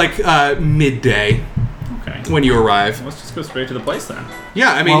 It's like midday Okay. when you arrive. Let's just go straight to the place then.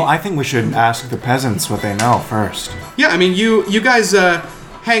 Yeah, I mean, Well, I think we should ask the peasants what they know first. you guys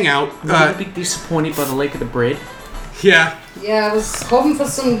hang out. Would you be disappointed by the Lake of the Bread? Yeah. Yeah, I was hoping for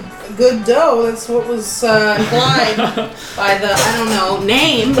some good dough. That's what was implied by the, I don't know,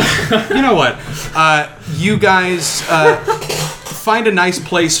 name. You know what? You guys find a nice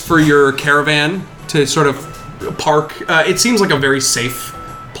place for your caravan to sort of park. It seems like a very safe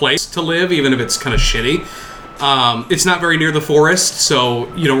place to live, even if it's kind of shitty. It's not very near the forest,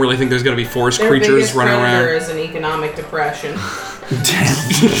 so you don't really think there's going to be forest Their creatures biggest running predator around. is an economic depression.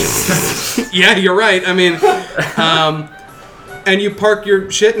 Yeah, you're right. I mean, and you park your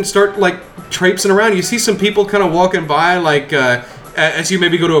shit and start traipsing around. You see some people kind of walking by, as you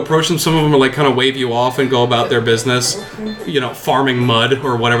maybe go to approach them. Some of them are kind of wave you off and go about their business. Farming mud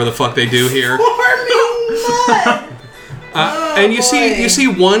or whatever the fuck they do here. Farming mud! And you see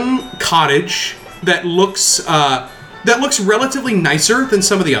one cottage that looks relatively nicer than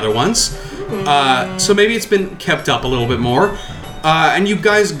some of the other ones. So maybe it's been kept up a little bit more. And you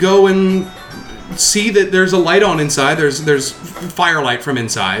guys go and see that there's a light on inside. There's firelight from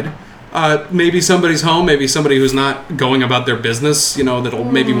inside. Maybe somebody's home. Maybe somebody who's not going about their business. That'll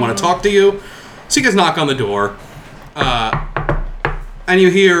maybe want to talk to you. So you guys knock on the door, and you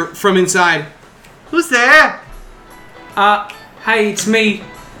hear from inside, "Who's there?" Hey, it's me.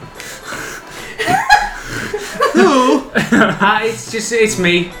 Who? It's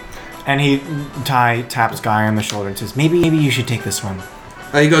me. And Ty taps Guy on the shoulder and says, maybe you should take this one.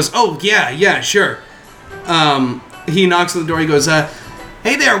 He goes, "Oh yeah, sure." He knocks on the door. He goes,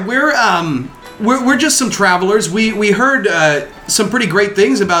 "Hey there, we're just some travelers. We heard some pretty great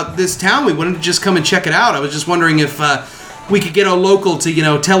things about this town. We wanted to just come and check it out. I was just wondering if we could get a local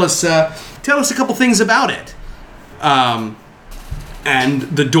to tell us a couple things about it." And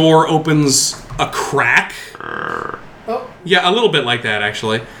the door opens a crack. Oh. Yeah, a little bit like that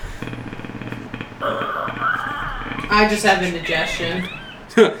actually. I just have indigestion.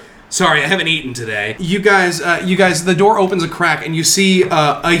 Sorry, I haven't eaten today. You guys, the door opens a crack and you see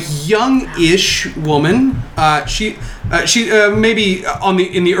a young-ish woman. She maybe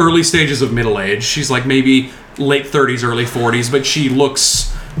in the early stages of middle age. She's like maybe late 30s, early 40s, but she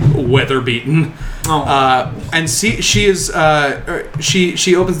looks weather-beaten. And she opens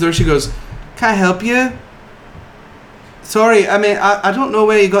the door. She goes, "Can I help you? Sorry, I mean, I don't know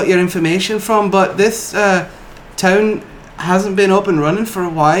where you got your information from, but this town hasn't been up and running for a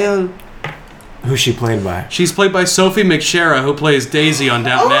while." Who's she played by? She's played by Sophie McShera, who plays Daisy on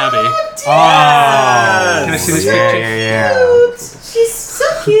Downton Abbey. Oh! Can I see this picture? Yeah. Cute. She's so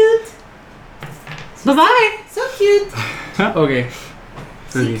cute. Bye-bye. So cute. Okay.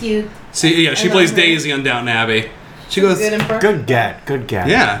 So cute. See, yeah, she I plays love her. Daisy on Downton Abbey. She goes, Good impression. Good get.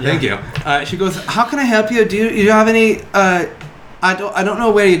 yeah, thank you. She goes, "How can I help you? Do you have any? I don't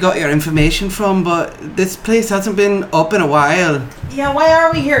know where you got your information from, but this place hasn't been up in a while." Yeah, why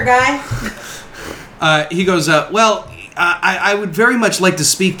are we here, Guy? He goes, "Well, I would very much like to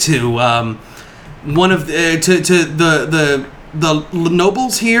speak to one of the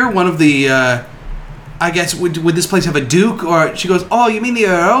nobles here. One of the, I guess would this place have a duke?" Or she goes, "Oh, you mean the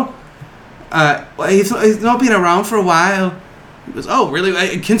Earl? Well, he's not been around for a while." He goes, oh,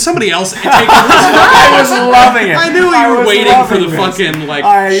 really? Can somebody else take it? I was loving it. I knew you were waiting for the fucking,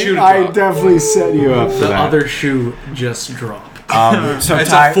 shoe to I drop. definitely set you up for The that. other shoe just dropped. So It's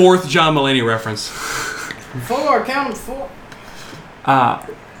Ty, a fourth John Mulaney reference. 4, count 4.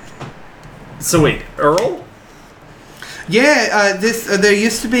 So wait, Earl? Yeah, there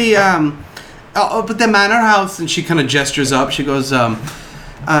used to be up at the manor house, And she kind of gestures up. She goes,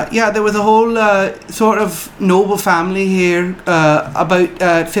 yeah, there was a whole sort of noble family here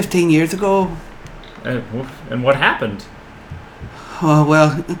about 15 years ago. And what happened? Oh,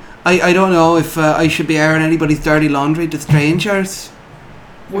 well, I don't know if I should be airing anybody's dirty laundry to strangers.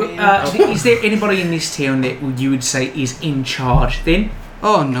 Is there anybody in this town that you would say is in charge then?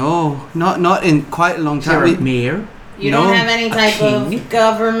 Oh no, not in quite a long Is there time. a mayor? You No. don't have any type king? of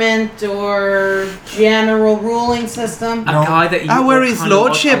government or general ruling system? A guy that you I wear are his kind of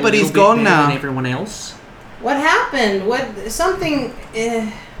lordship, like a but he's little bit gone better now. than everyone else? What happened? Something...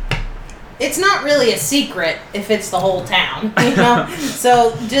 it's not really a secret if it's the whole town, you know?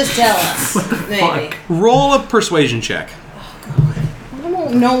 So just tell us, maybe. roll a persuasion check. I don't know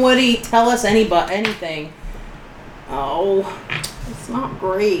nobody tell us anything. Oh, it's not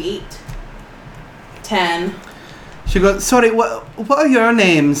great. 10. She goes, sorry, what are your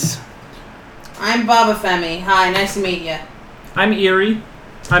names? I'm Baba Femi. Hi, nice to meet you. I'm Erie.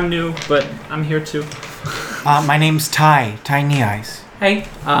 I'm new, but I'm here too. my name's Ty, Tiny Eyes. Hey,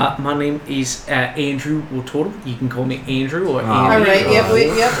 my name is Andrew Wartortle. You can call me Andrew or Andy. All right, yep.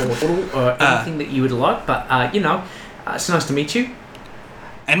 Or Wartortle, or anything that you would like. But, it's nice to meet you.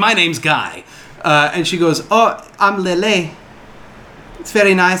 And my name's Guy. And she goes, oh, I'm Lily. It's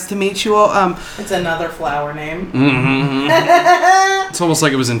very nice to meet you all. It's another flower name. It's almost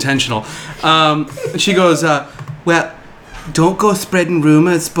like it was intentional. She goes, well, don't go spreading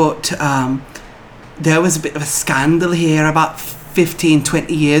rumours, but there was a bit of a scandal here about 15,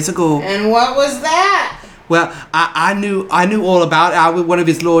 20 years ago. And what was that? Well, I knew all about it. I was one of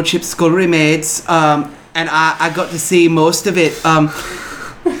his lordship's scullery maids, and I got to see most of it.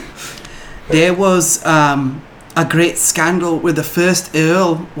 There was a great scandal where the first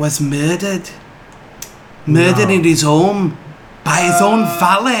Earl was murdered in his home by his own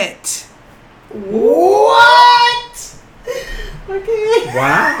valet. What? Okay.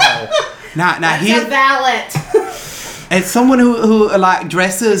 Wow. Now That's he a valet. it's someone who like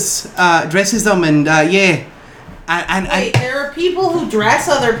dresses them and yeah. And Wait, there are people who dress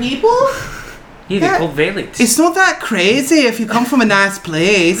other people? Yeah, they're called valets. it's not that crazy if you come from a nice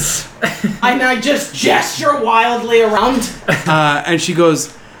place. And I just gesture wildly around. And she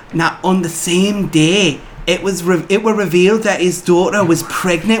goes, now on the same day, it were revealed that his daughter was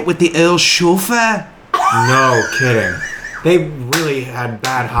pregnant with the Earl's chauffeur. No kidding. They really had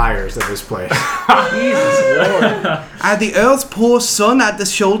bad hires at this place. The Earl's poor son had to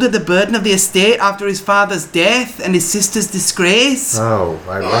shoulder the burden of the estate after his father's death and his sister's disgrace. Oh,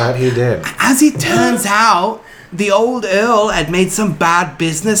 I bet he did. As it turns out, the old Earl had made some bad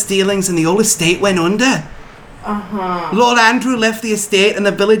business dealings and the old estate went under. Lord Andrew left the estate and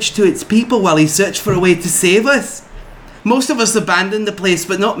the village to its people while he searched for a way to save us. Most of us abandoned the place,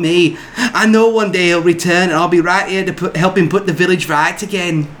 but not me. I know one day he'll return and I'll be right here to help him put the village right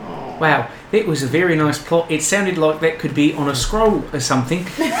again. Wow, that was a very nice plot. It sounded like that could be on a scroll or something.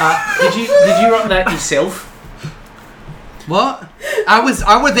 Did you write that yourself? What? I was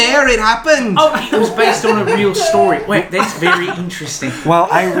there, it happened. Oh, it was based on a real story. Wait, that's very interesting. Well,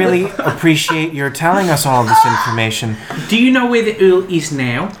 I really appreciate your telling us all this information. Do you know where the Earl is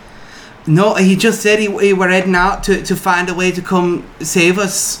now? No, he just said he were heading out to find a way to come save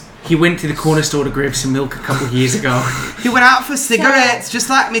us. He went to the corner store to grab some milk a couple of years ago. He went out for cigarettes, just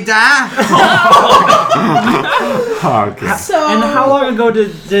like me dad. Okay. So, And how long ago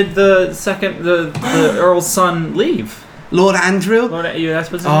did the Earl's son leave? Lord Andrew. Lord,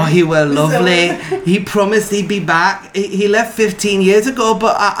 that's what's his Oh, name? he were lovely. He promised he'd be back. He left 15 years ago,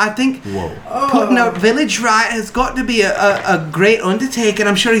 but I think putting our village right has got to be a great undertaking.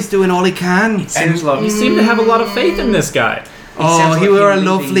 I'm sure he's doing all he can. Sounds like You seem to have a lot of faith in this guy. Oh, sounds he like were a he really-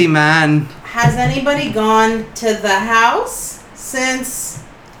 lovely man. has anybody gone to the house since?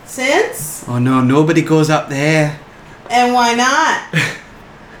 Oh no, nobody goes up there. And why not?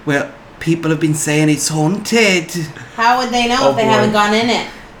 Well, people have been saying it's haunted. How would they know if they haven't gone in it?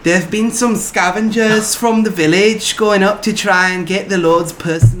 There have been some scavengers from the village going up to try and get the Lord's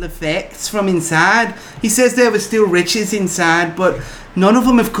personal effects from inside. He says there were still riches inside, but none of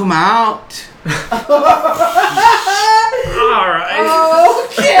them have come out. Alright.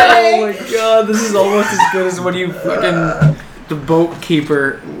 Okay. Oh my god, this is almost as good as when you fucking... The boat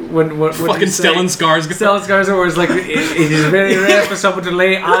keeper what Fucking Stellan Skarsgård. Stellan Skarsgård was like, it is very rare for someone to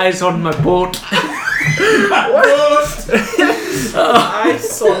lay eyes on my boat.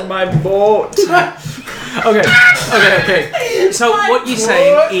 Ice on my boat. Okay. So what you're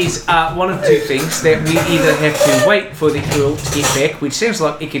saying is one of two things, that we either have to wait for the Earl to get back, which sounds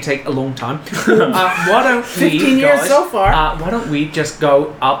like it could take a long time. Why don't we, 15 years guys, so far. why don't we just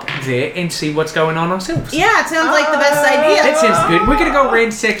go up there and see what's going on ourselves? Yeah, it sounds like the best idea. That sounds good. We're gonna go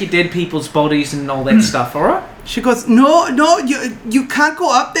ransack your dead people's bodies and all that stuff, alright? She goes, no, you can't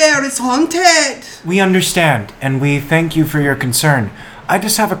go up there. It's haunted. We understand, and we thank you for your concern. I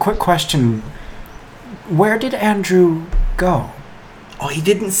just have a quick question. Where did Andrew go? Oh, he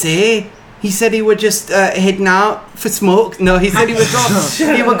didn't say. He said he were just heading out for smoke. No, he said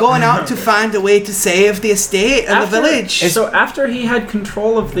he were going out to find a way to save the estate and the village. So after he had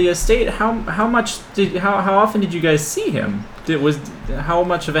control of the estate, how often did you guys see him? How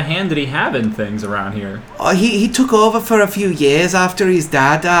much of a hand did he have in things around here? Oh, he took over for a few years after his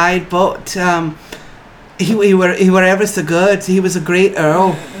dad died, but he were ever so good. He was a great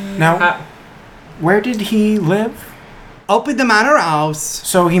earl. Now, where did he live? Up in the manor house.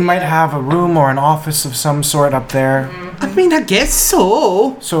 So he might have a room or an office of some sort up there. I mean, I guess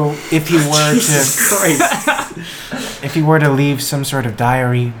so. So if he were if he were to leave some sort of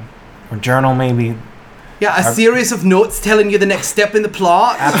diary or journal, maybe. Yeah, a series of notes telling you the next step in the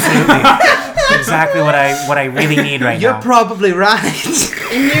plot. Absolutely. Exactly what I really need right You're now. probably right.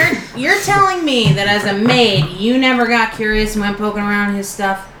 And you're telling me that as a maid, you never got curious and went poking around his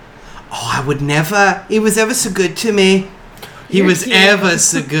stuff? Oh, I would never. He was ever so good to me. He was ever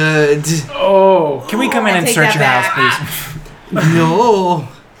so good. Oh. Can we come in and take search your that house, please? No.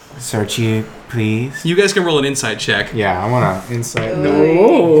 Search you, please. You guys can roll an insight check. Yeah, I want to insight.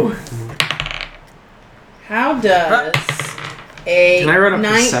 No. How does a Can I run a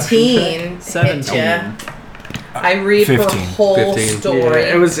perception 19 hit 17. ya? I read 15. her whole 15. story.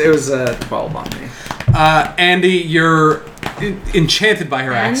 It was 12 on me. Andy, you're enchanted by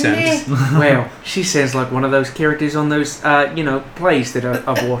her accent. Well, she sounds like one of those characters on those, plays that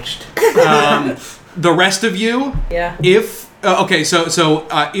I've watched. The rest of you, Yeah. if so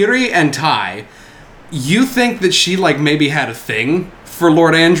Iri and Ty, you think that she maybe had a thing for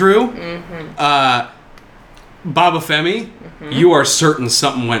Lord Andrew. Baba Femi, you are certain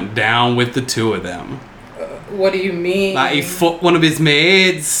something went down with the two of them. What do you mean? He fought one of his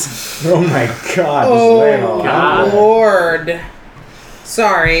maids. Oh my god. Oh, Lord.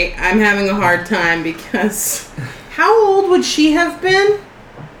 Sorry, I'm having a hard time because how old would she have been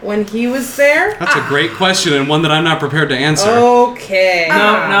when he was there? That's a great question and one that I'm not prepared to answer. Okay.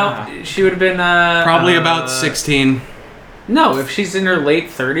 No, she would have been, Probably about 16, No, if she's in her late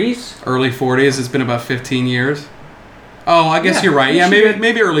 30s. early 40s. It's been about 15 years. Oh, I guess Yeah, you're right. Yeah, she maybe good.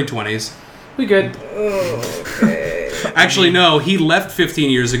 maybe early 20s. We good. Okay. Actually, no. He left 15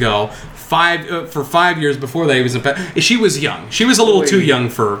 years ago. For 5 years before that, he was in. She was young. She was a little too young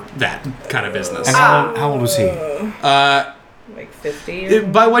for that kind of business. And how old was he? Like 50 or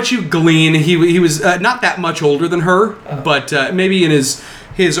By what you glean, he was not that much older than her, but maybe in his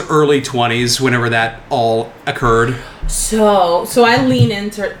early 20s, whenever that all occurred. So I lean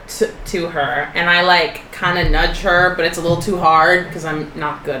into to her and I kind of nudge her, but it's a little too hard because I'm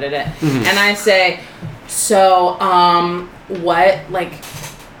not good at it. And I say, so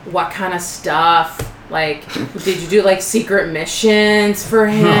what kind of stuff? Did you do secret missions for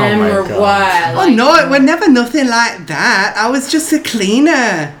him my or God. what? Oh no, it was never nothing like that. I was just a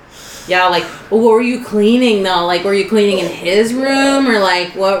cleaner. Yeah, what were you cleaning though? Were you cleaning in his room or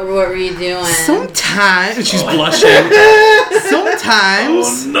what were you doing? Sometimes. She's blushing.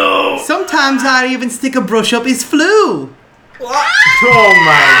 Sometimes. No. Sometimes I'd even stick a brush up his flue. Oh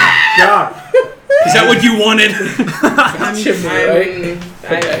my god. Is that what you wanted?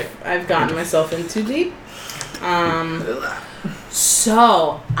 I've gotten myself in too deep.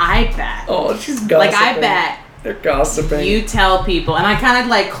 So I bet. Oh, she's gossiping. I bet They're gossiping. you tell people, and I kind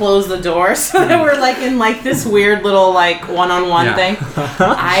of close the door so that we're in this weird little one-on-one Yeah. thing.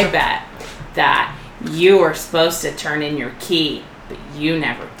 I bet that you were supposed to turn in your key, but you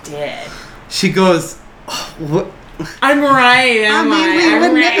never did. She goes, oh, what? I'm right. I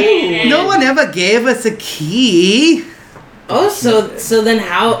mean, no one ever gave us a key. Oh, so then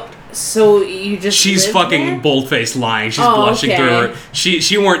how? So you just She's lived fucking there? bold-faced lying. She's Oh, blushing okay. through her.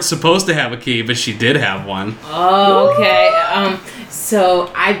 She weren't supposed to have a key, but she did have one. Oh, okay. So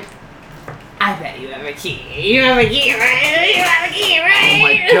I bet you have a key. You have a key, right? You have a key, right? Oh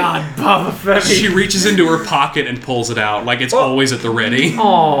my god, Baba Femi. She reaches into her pocket and pulls it out like it's always at the ready.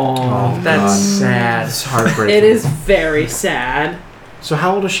 Oh, that's sad. It's heartbreaking. It is very sad. So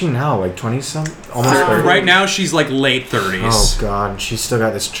how old is she now? Like 20-something? Almost 30? Right now, she's like late 30s. Oh, God. She's still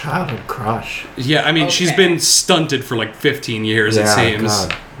got this childhood crush. Yeah, I mean, she's been stunted for like 15 years, it seems.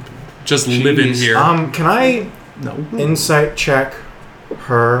 God. Just living here. Can I insight check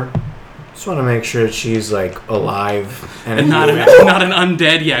her? Just want to make sure that she's like alive and not an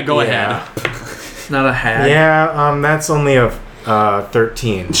undead. Yeah, go ahead. Not a hag. Yeah, that's only a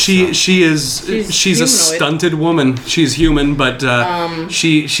 13. She's a humanoid. stunted woman. She's human, but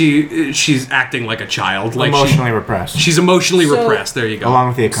she's acting like a child. Like Emotionally repressed. She's emotionally repressed. There you go. Along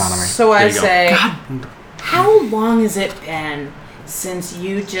with the economy. So I you go. say, how long has it been since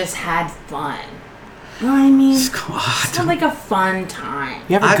you just had fun? You know what I mean? It's like a fun time.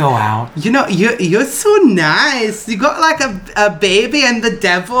 You ever go out? You know, you're so nice. You got like a baby and the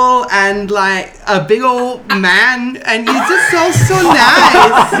devil and like a big old man, and you're just so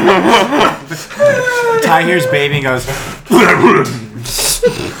nice. Ty hears baby and goes,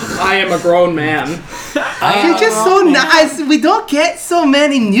 I am a grown man. You're just so nice. We don't get so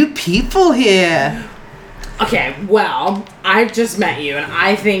many new people here. Okay, well, I've just met you, and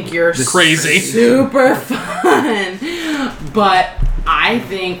I think you're crazy. super fun. But I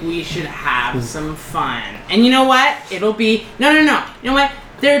think we should have some fun. And you know what? It'll be no. You know what?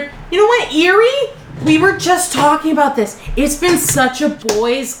 You know what, Erie? We were just talking about this. It's been such a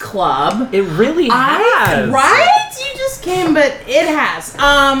boys' club. It really has. Right? You just came, but it has.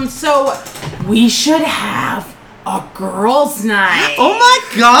 So we should have a girls' night. Oh my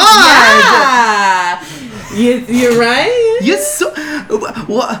God! Yeah. You're right. You're so.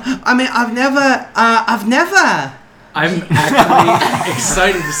 What? I mean, I've never. I'm actually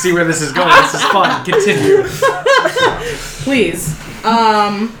excited to see where this is going. This is fun. Continue. Please.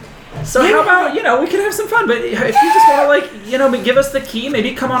 So how about, we can have some fun, but if you just want to, give us the key,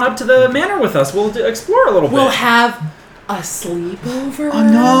 maybe come on up to the manor with us. We'll explore a little bit. We'll have a sleepover.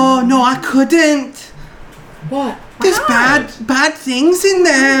 Oh no, I couldn't. What? There's bad things in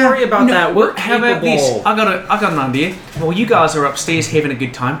there. Don't worry about that. We're How about this? capable. I got an idea. While you guys are upstairs having a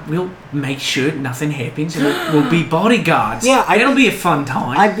good time, we'll make sure nothing happens, and we'll be bodyguards. Yeah, it'll be a fun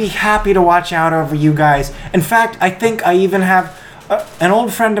time. I'd be happy to watch out over you guys. In fact, I think I even have an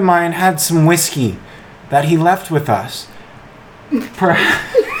old friend of mine had some whiskey that he left with us.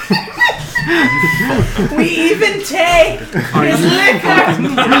 We even take his liquor.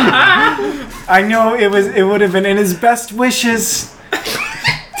 I know it would have been in his best wishes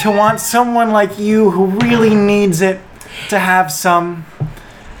to want someone like you who really needs it to have some.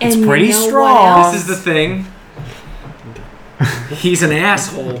 It's And pretty you know strong. what else? This is the thing. He's an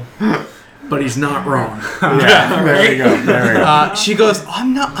asshole, but he's not wrong. Yeah, there we go. She goes,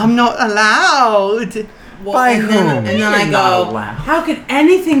 I'm not allowed. Well, By and whom? Then, and then I not go, allowed. how could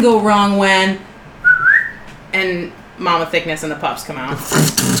anything go wrong when? And Mama Thickness and the pups come out.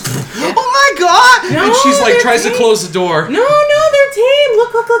 Oh my God! No, And she's like, they're tries to tame. close the door. No, they're tame.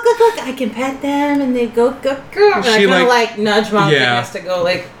 Look. I can pet them, and they go. And I She, kind of like nudge Mama Yeah. Thickness to go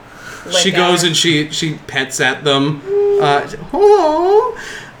like. She lick goes at her. and she pets at them.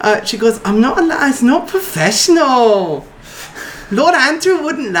 She goes, I'm not allowed. It's not professional. Lord Andrew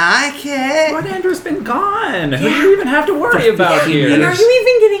wouldn't like it. Lord Andrew's been gone. Who do you even have to worry about And here? are you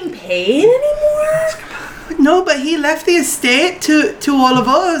even getting paid anymore? No, but he left the estate to all of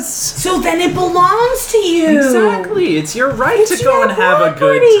us. So then it belongs to you. Exactly. It's your right It's to go your and have a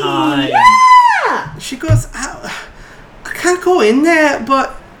good property. time. Yeah. She goes, I can't go in there,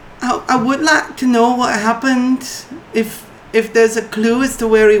 but I would like to know what happened. If there's a clue as to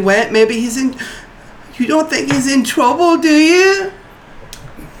where he went, maybe he's in. You don't think he's in trouble, do you?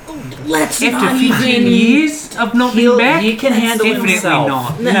 Let's After not 15 even. years of not being back, He can handle definitely himself.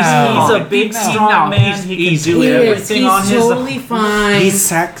 not. No. He's a big, strong man. He can do He is. everything He's on his own. totally fine. He's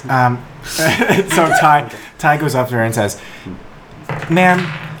sex. So Ty goes up to her and says, "Ma'am,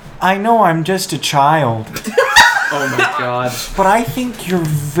 I know I'm just a child, Oh my god. but I think you're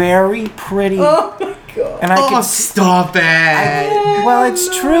very pretty." Oh my god. And I Oh, can stop it. well, it's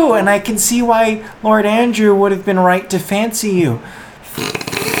true, and I can see why Lord Andrew would have been right to fancy you.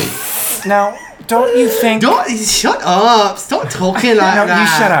 Now, don't you think? Don't shut up. Stop talking like No,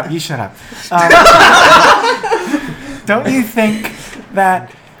 that. you shut up. Don't you think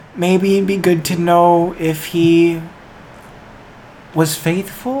that maybe it'd be good to know if he was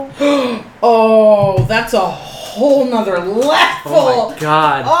faithful? Oh, that's a whole nother level. Oh my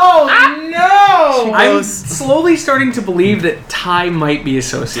god. Oh no! I'm slowly starting to believe that Ty might be a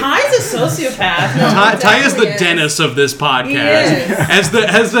sociopath. Ty's a sociopath. No, Ty is the definitely Dennis of this podcast. He is.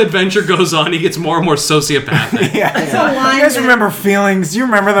 As the adventure goes on, he gets more and more sociopathic. Yeah. It's a line You guys that- remember feelings? Do you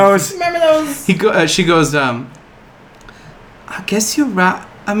remember those? Remember those? She goes, I guess you're right.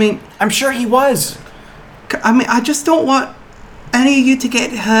 I mean, I'm sure he was. I just don't want any of you to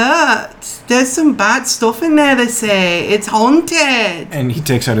get hurt. There's some bad stuff in there, they say. It's haunted. And he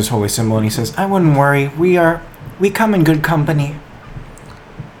takes out his holy symbol and he says, I wouldn't worry. We come in good company.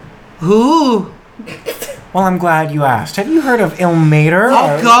 Who? Well, I'm glad you asked. Have you heard of Ilmater?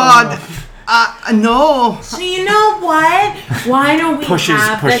 Oh, God. No. So you know what? Why don't we Pushes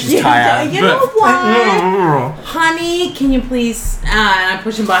have Ty out. You know what? Honey, can you please? And I'm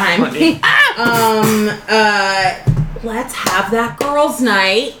pushing behind me. Let's have that girls'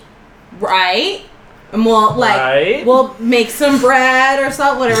 night, right? And we'll we'll make some bread or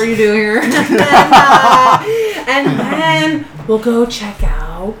something, whatever you do here, and then we'll go check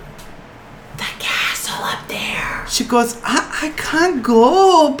out the castle up there. She goes, I can't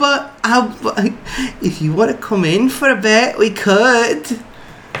go, but if you want to come in for a bit, we could.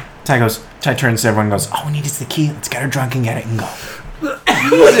 Ty turns to everyone and goes, all we need is the key. Let's get her drunk and get it and go. We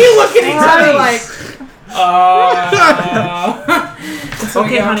look at each other like,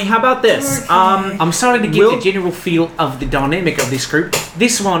 Okay, honey, how about this? I'm starting to get the general feel of the dynamic of this group.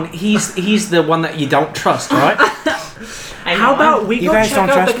 This one, he's the one that you don't trust, right? How about we go check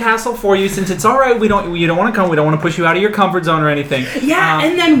out the castle for you, since it's all right. You don't want to come. We don't want to push you out of your comfort zone or anything. yeah,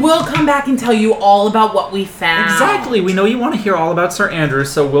 and then we'll come back and tell you all about what we found. Exactly. We know you want to hear all about Sir Andrew,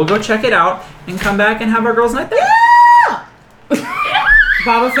 so we'll go check it out and come back and have our girls' night there.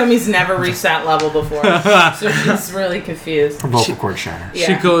 Baba Femi's never reached that level before, so she's really confused. Her vocal cord shatters. Yeah.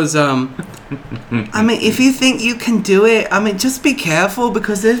 She goes, I mean, if you think you can do it, I mean, just be careful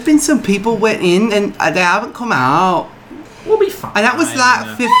because there's been some people went in and they haven't come out. We'll be fine. And that was like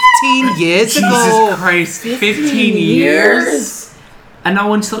 15 years ago. Jesus Christ, 15 years? And no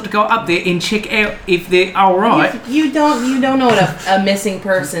one's thought to go up there and check out if they're alright. You don't know what a missing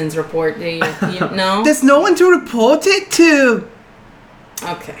persons report, do you? No? There's no one to report it to.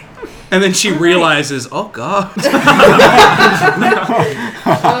 Okay. And then she realizes, oh God.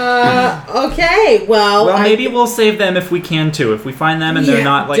 Okay, well... maybe we'll save them if we can, too. If we find them and they're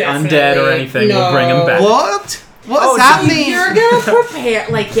not, like, undead or anything, we'll bring them back. What? What's happening? You're gonna prepare,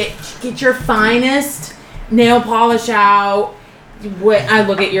 like, get your finest nail polish out. I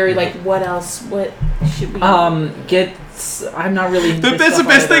look at Yuri like, what else? What should we... I'm not really... That's the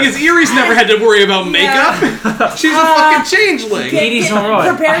best thing is Erie's never had to worry about makeup. She's a fucking changeling.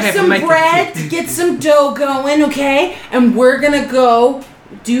 Prepare some bread, get some dough going, okay? And we're gonna go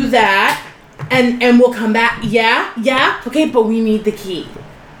do that, and we'll come back. Yeah, okay, but we need the key.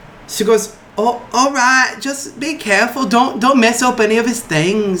 She goes, oh, all right, just be careful. Don't mess up any of his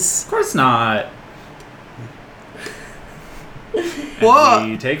things. Of course not. What? Do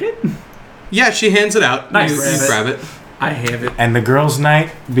you take it? Yeah, she hands it out. Nice. You grab it. I have it. And the girls'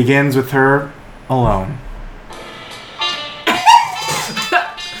 night begins with her alone.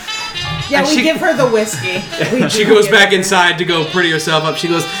 Yeah, we give her the whiskey. She goes back inside to go pretty herself up. She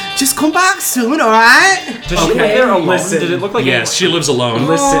goes, just come back soon, all right? Does she live there alone? Did it look like yes, she lives alone.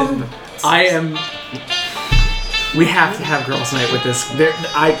 Listen, we have to have girls' night with this.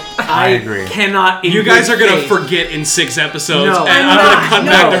 I agree. Cannot. You guys are gonna forget in 6 episodes, No. and I'm gonna cut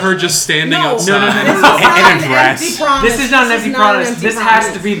back to her just standing outside. This is not an empty promise. This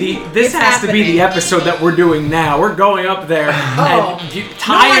has to be the episode that we're doing now. We're going up there, and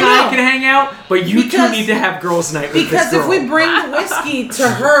Ty and I can hang out, but you two need to have girls' night with this girl. Because if we bring the whiskey to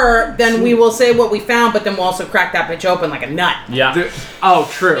her, then we will say what we found, but then we'll also crack that bitch open like a nut. Yeah.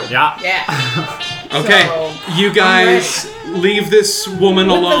 True. Yeah. Okay, you guys leave this woman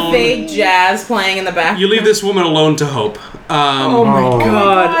alone. With the vague jazz playing in the background. You leave this woman alone to Hope. Oh my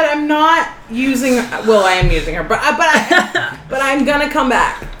god! I'm not using. Well, I am using her, but I'm gonna come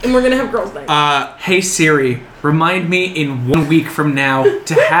back, and we're gonna have girls' night. Hey Siri, remind me in 1 week from now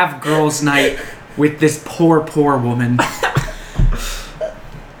to have girls' night with this poor woman.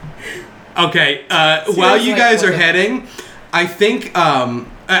 Okay, while you guys are heading, I think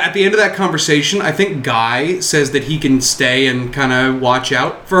at the end of that conversation, I think Guy says that he can stay and kind of watch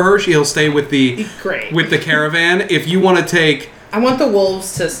out for her. He'll stay with the caravan. If you want to take, I want the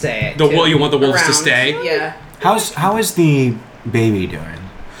wolves to stay. You want the wolves to stay? Yeah. How is the baby doing?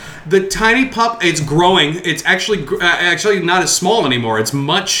 The tiny pup, it's growing. It's actually not as small anymore. It's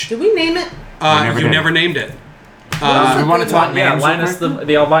much. Did we name it? You never named it. We want to talk names. Linus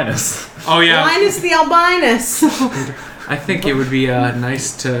the albinus. Oh yeah. Linus the albinus. I think it would be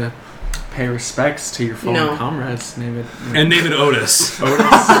nice to pay respects to your fallen comrades. Name it Otis.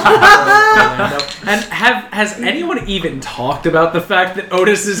 And has anyone even talked about the fact that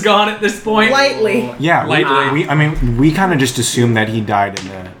Otis is gone at this point? Lightly. Yeah, lightly. We kind of just assumed that he died in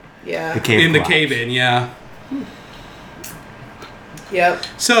the cave. In the collapse. cave-in, yeah. Yep.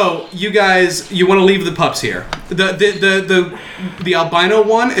 So you guys, you want to leave the pups here. The albino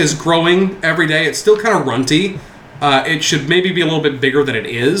one is growing every day. It's still kind of runty. It should maybe be a little bit bigger than it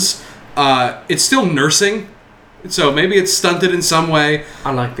is. It's still nursing, so maybe it's stunted in some way.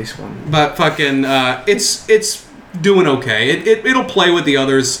 I like this one. But fucking, it's doing okay. It'll play with the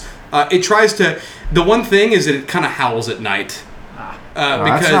others. It tries to. The one thing is that it kind of howls at night. Because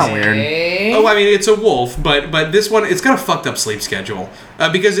that's not weird. Oh, I mean, it's a wolf, but this one, it's got a fucked up sleep schedule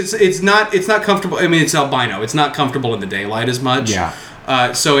because it's not comfortable. I mean, it's albino. It's not comfortable in the daylight as much.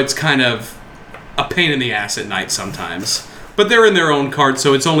 Yeah. So it's kind of a pain in the ass at night sometimes. But they're in their own cart,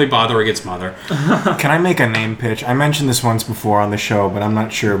 so it's only bothering its mother. Can I make a name pitch? I mentioned this once before on the show, but I'm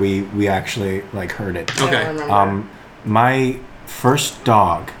not sure we actually like heard it. Okay. My first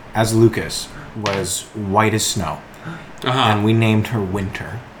dog, as Lucas, was white as snow. And we named her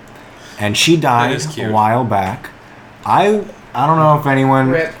Winter. And she died a while back. I don't know if anyone...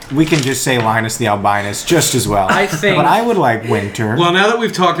 Rip. We can just say Linus the Albinus just as well. I think... But I would like Winter. Well, now that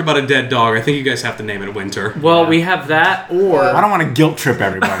we've talked about a dead dog, I think you guys have to name it Winter. Well, we have that, or... I don't want to guilt trip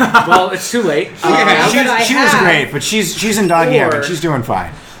everybody. Well, it's too late. She was great, but she's in doggy heaven. She's doing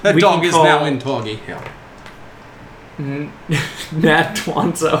fine. That we dog can is call- now in doggy. Yeah. Nat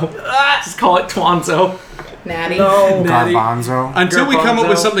Twanzo. Just call it Twanzo. Natty. No. Natty. Garbanzo. Until we come up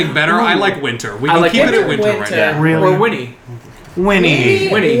with Garbanzo. something better, I like Winter. We I can like keep it at Winter. Winter right now. Really? Or Winnie. Winnie.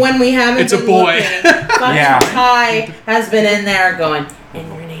 Winnie. When we haven't It's a been boy. looking, fucking Yeah. Ty has been in there going, and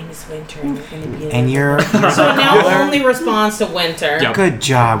your name is Winter, and you're going to be And you're... So now only responds to Winter. Yep. Good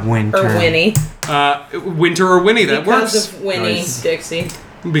job, Winter. Or Winnie. Winter or Winnie, that Because works. of Winnie Nice. Dixie.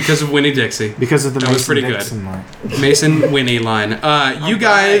 Because of Winnie Dixie. Because of the That was Mason pretty good. Dixon line. Mason Winnie line. You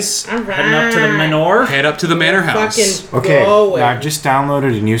guys All right. Heading up to the Manor. head up to the manor house. Fucking Okay, going. I've just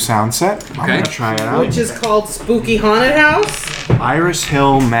downloaded a new sound set. I'm Okay. gonna try it out. Which is called Spooky Haunted House. Iris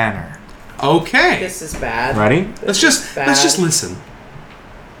Hill Manor. Okay. This is bad. Ready? Let's just listen.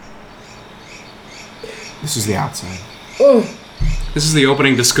 This is the outside. Oh. This is the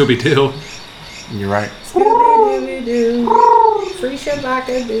opening to Scooby-Doo. You're right. Scooby-Doo. Free shit like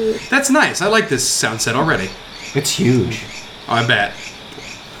a dude. That's nice. I like this sound set already. It's huge. I bet.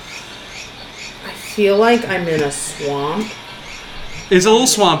 I feel like I'm in a swamp. It's a little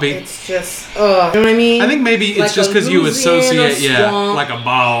swampy. It's just, you know what I mean? I think maybe it's Like just a because you Louisiana associate, swamp. like a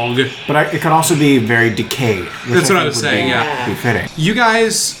bog. But it could also be very decayed. which That's what I think was would saying, be- yeah. Be fitting. You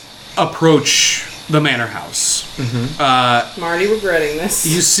guys approach the manor house. I'm already regretting this.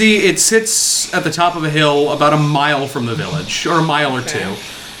 You see, it sits at the top of a hill about a mile from the village, or a mile or two.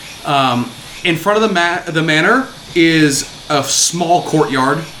 In front of the manor is a small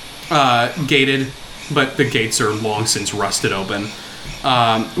courtyard, gated, but the gates are long since rusted open,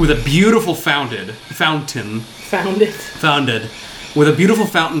 with a beautiful fountain, Found it. with a beautiful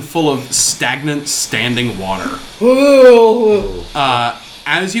fountain full of stagnant standing water. Ooh.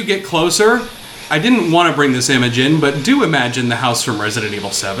 As you get closer, I didn't want to bring this image in, but do imagine the house from Resident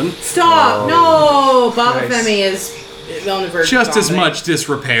Evil 7. Stop! No! Baba Nice. Femi is on the verge Just of as vomiting. much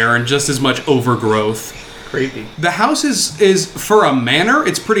disrepair and just as much overgrowth. Creepy. The house is for a manor,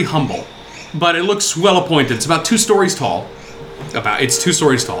 it's pretty humble, but it looks well appointed. It's about 2 stories tall. It's 2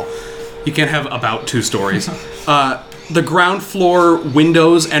 stories tall. You can't have about 2 stories. The ground floor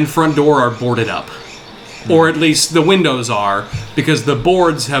windows and front door are boarded up. Or at least the windows are, because the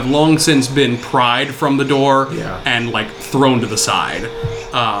boards have long since been pried from the door and like thrown to the side.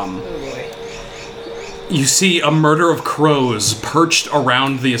 You see a murder of crows perched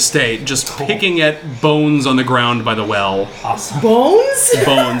around the estate, just picking at bones on the ground by the well. Bones?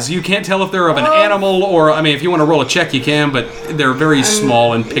 Bones. You can't tell if they're of an animal or, I mean, if you want to roll a check, you can, but they're very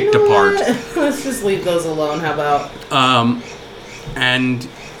small and picked apart. Let's just leave those alone. How about? And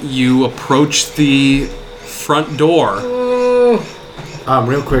you approach the front door.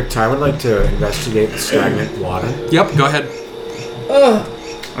 Real quick, Ty would like to investigate the stagnant water. Yep, go ahead.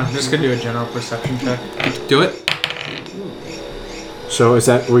 I'm just gonna do a general perception check. Do it. So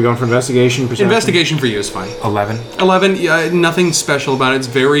are we going for investigation? Perception? Investigation for you is fine. 11. 11, nothing special about it. It's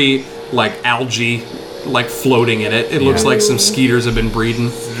very, like, algae, like, floating in it. It looks like some skeeters have been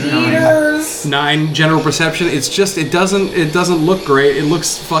breeding. Eaters. 9, general perception. It's just, it doesn't look great. It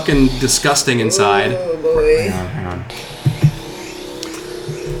looks fucking disgusting inside. Oh boy. Hang on.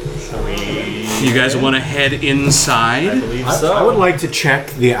 You guys want to head inside? I would like to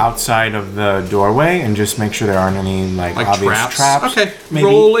check the outside of the doorway and just make sure there aren't any like obvious traps. Okay, Maybe,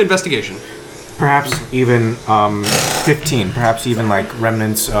 roll investigation. Perhaps even 15. Perhaps even like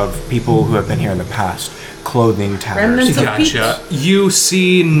remnants of people who have been here in the past. Clothing Remnants tatters. of- Gotcha. You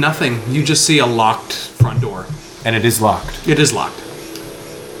see nothing. You just see a locked front door. And it is locked. It is locked.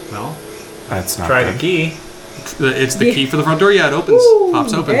 Well, That's not try good. the key. It's the key for the front door. Yeah, it opens.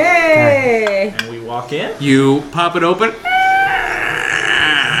 Pops open. Hey! And we walk in. You pop it open.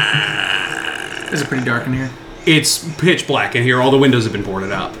 Is it pretty dark in here? It's pitch black in here. All the windows have been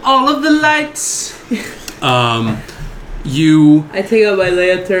boarded out. All of the lights. You I take out my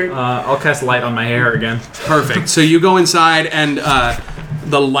lantern. I'll cast light on my hair again. perfect. So you go inside, and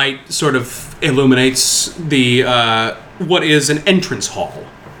the light sort of illuminates the what is an entrance hall.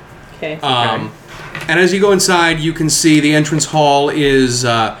 Okay. And as you go inside, you can see the entrance hall is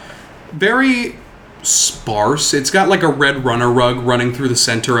very sparse. It's got like a red runner rug running through the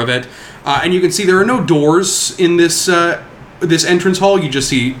center of it, and you can see there are no doors in this this entrance hall. You just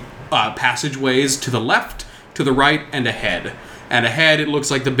see passageways to the left, to the right, and ahead. And ahead, it looks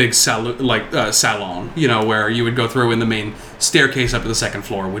like the big salon, you know, where you would go through, and the main staircase up to the second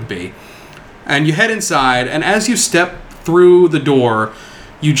floor would be. And you head inside, and as you step through the door,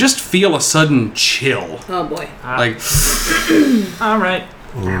 you just feel a sudden chill. Oh boy. Like, All right.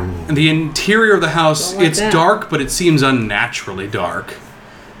 and the interior of the house, Don't like it's that. dark, but it seems unnaturally dark.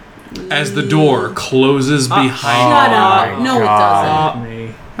 As the door closes behind Shut you. up. No, it doesn't.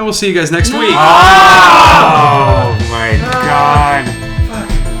 Me. And we'll see you guys next week. Oh my god.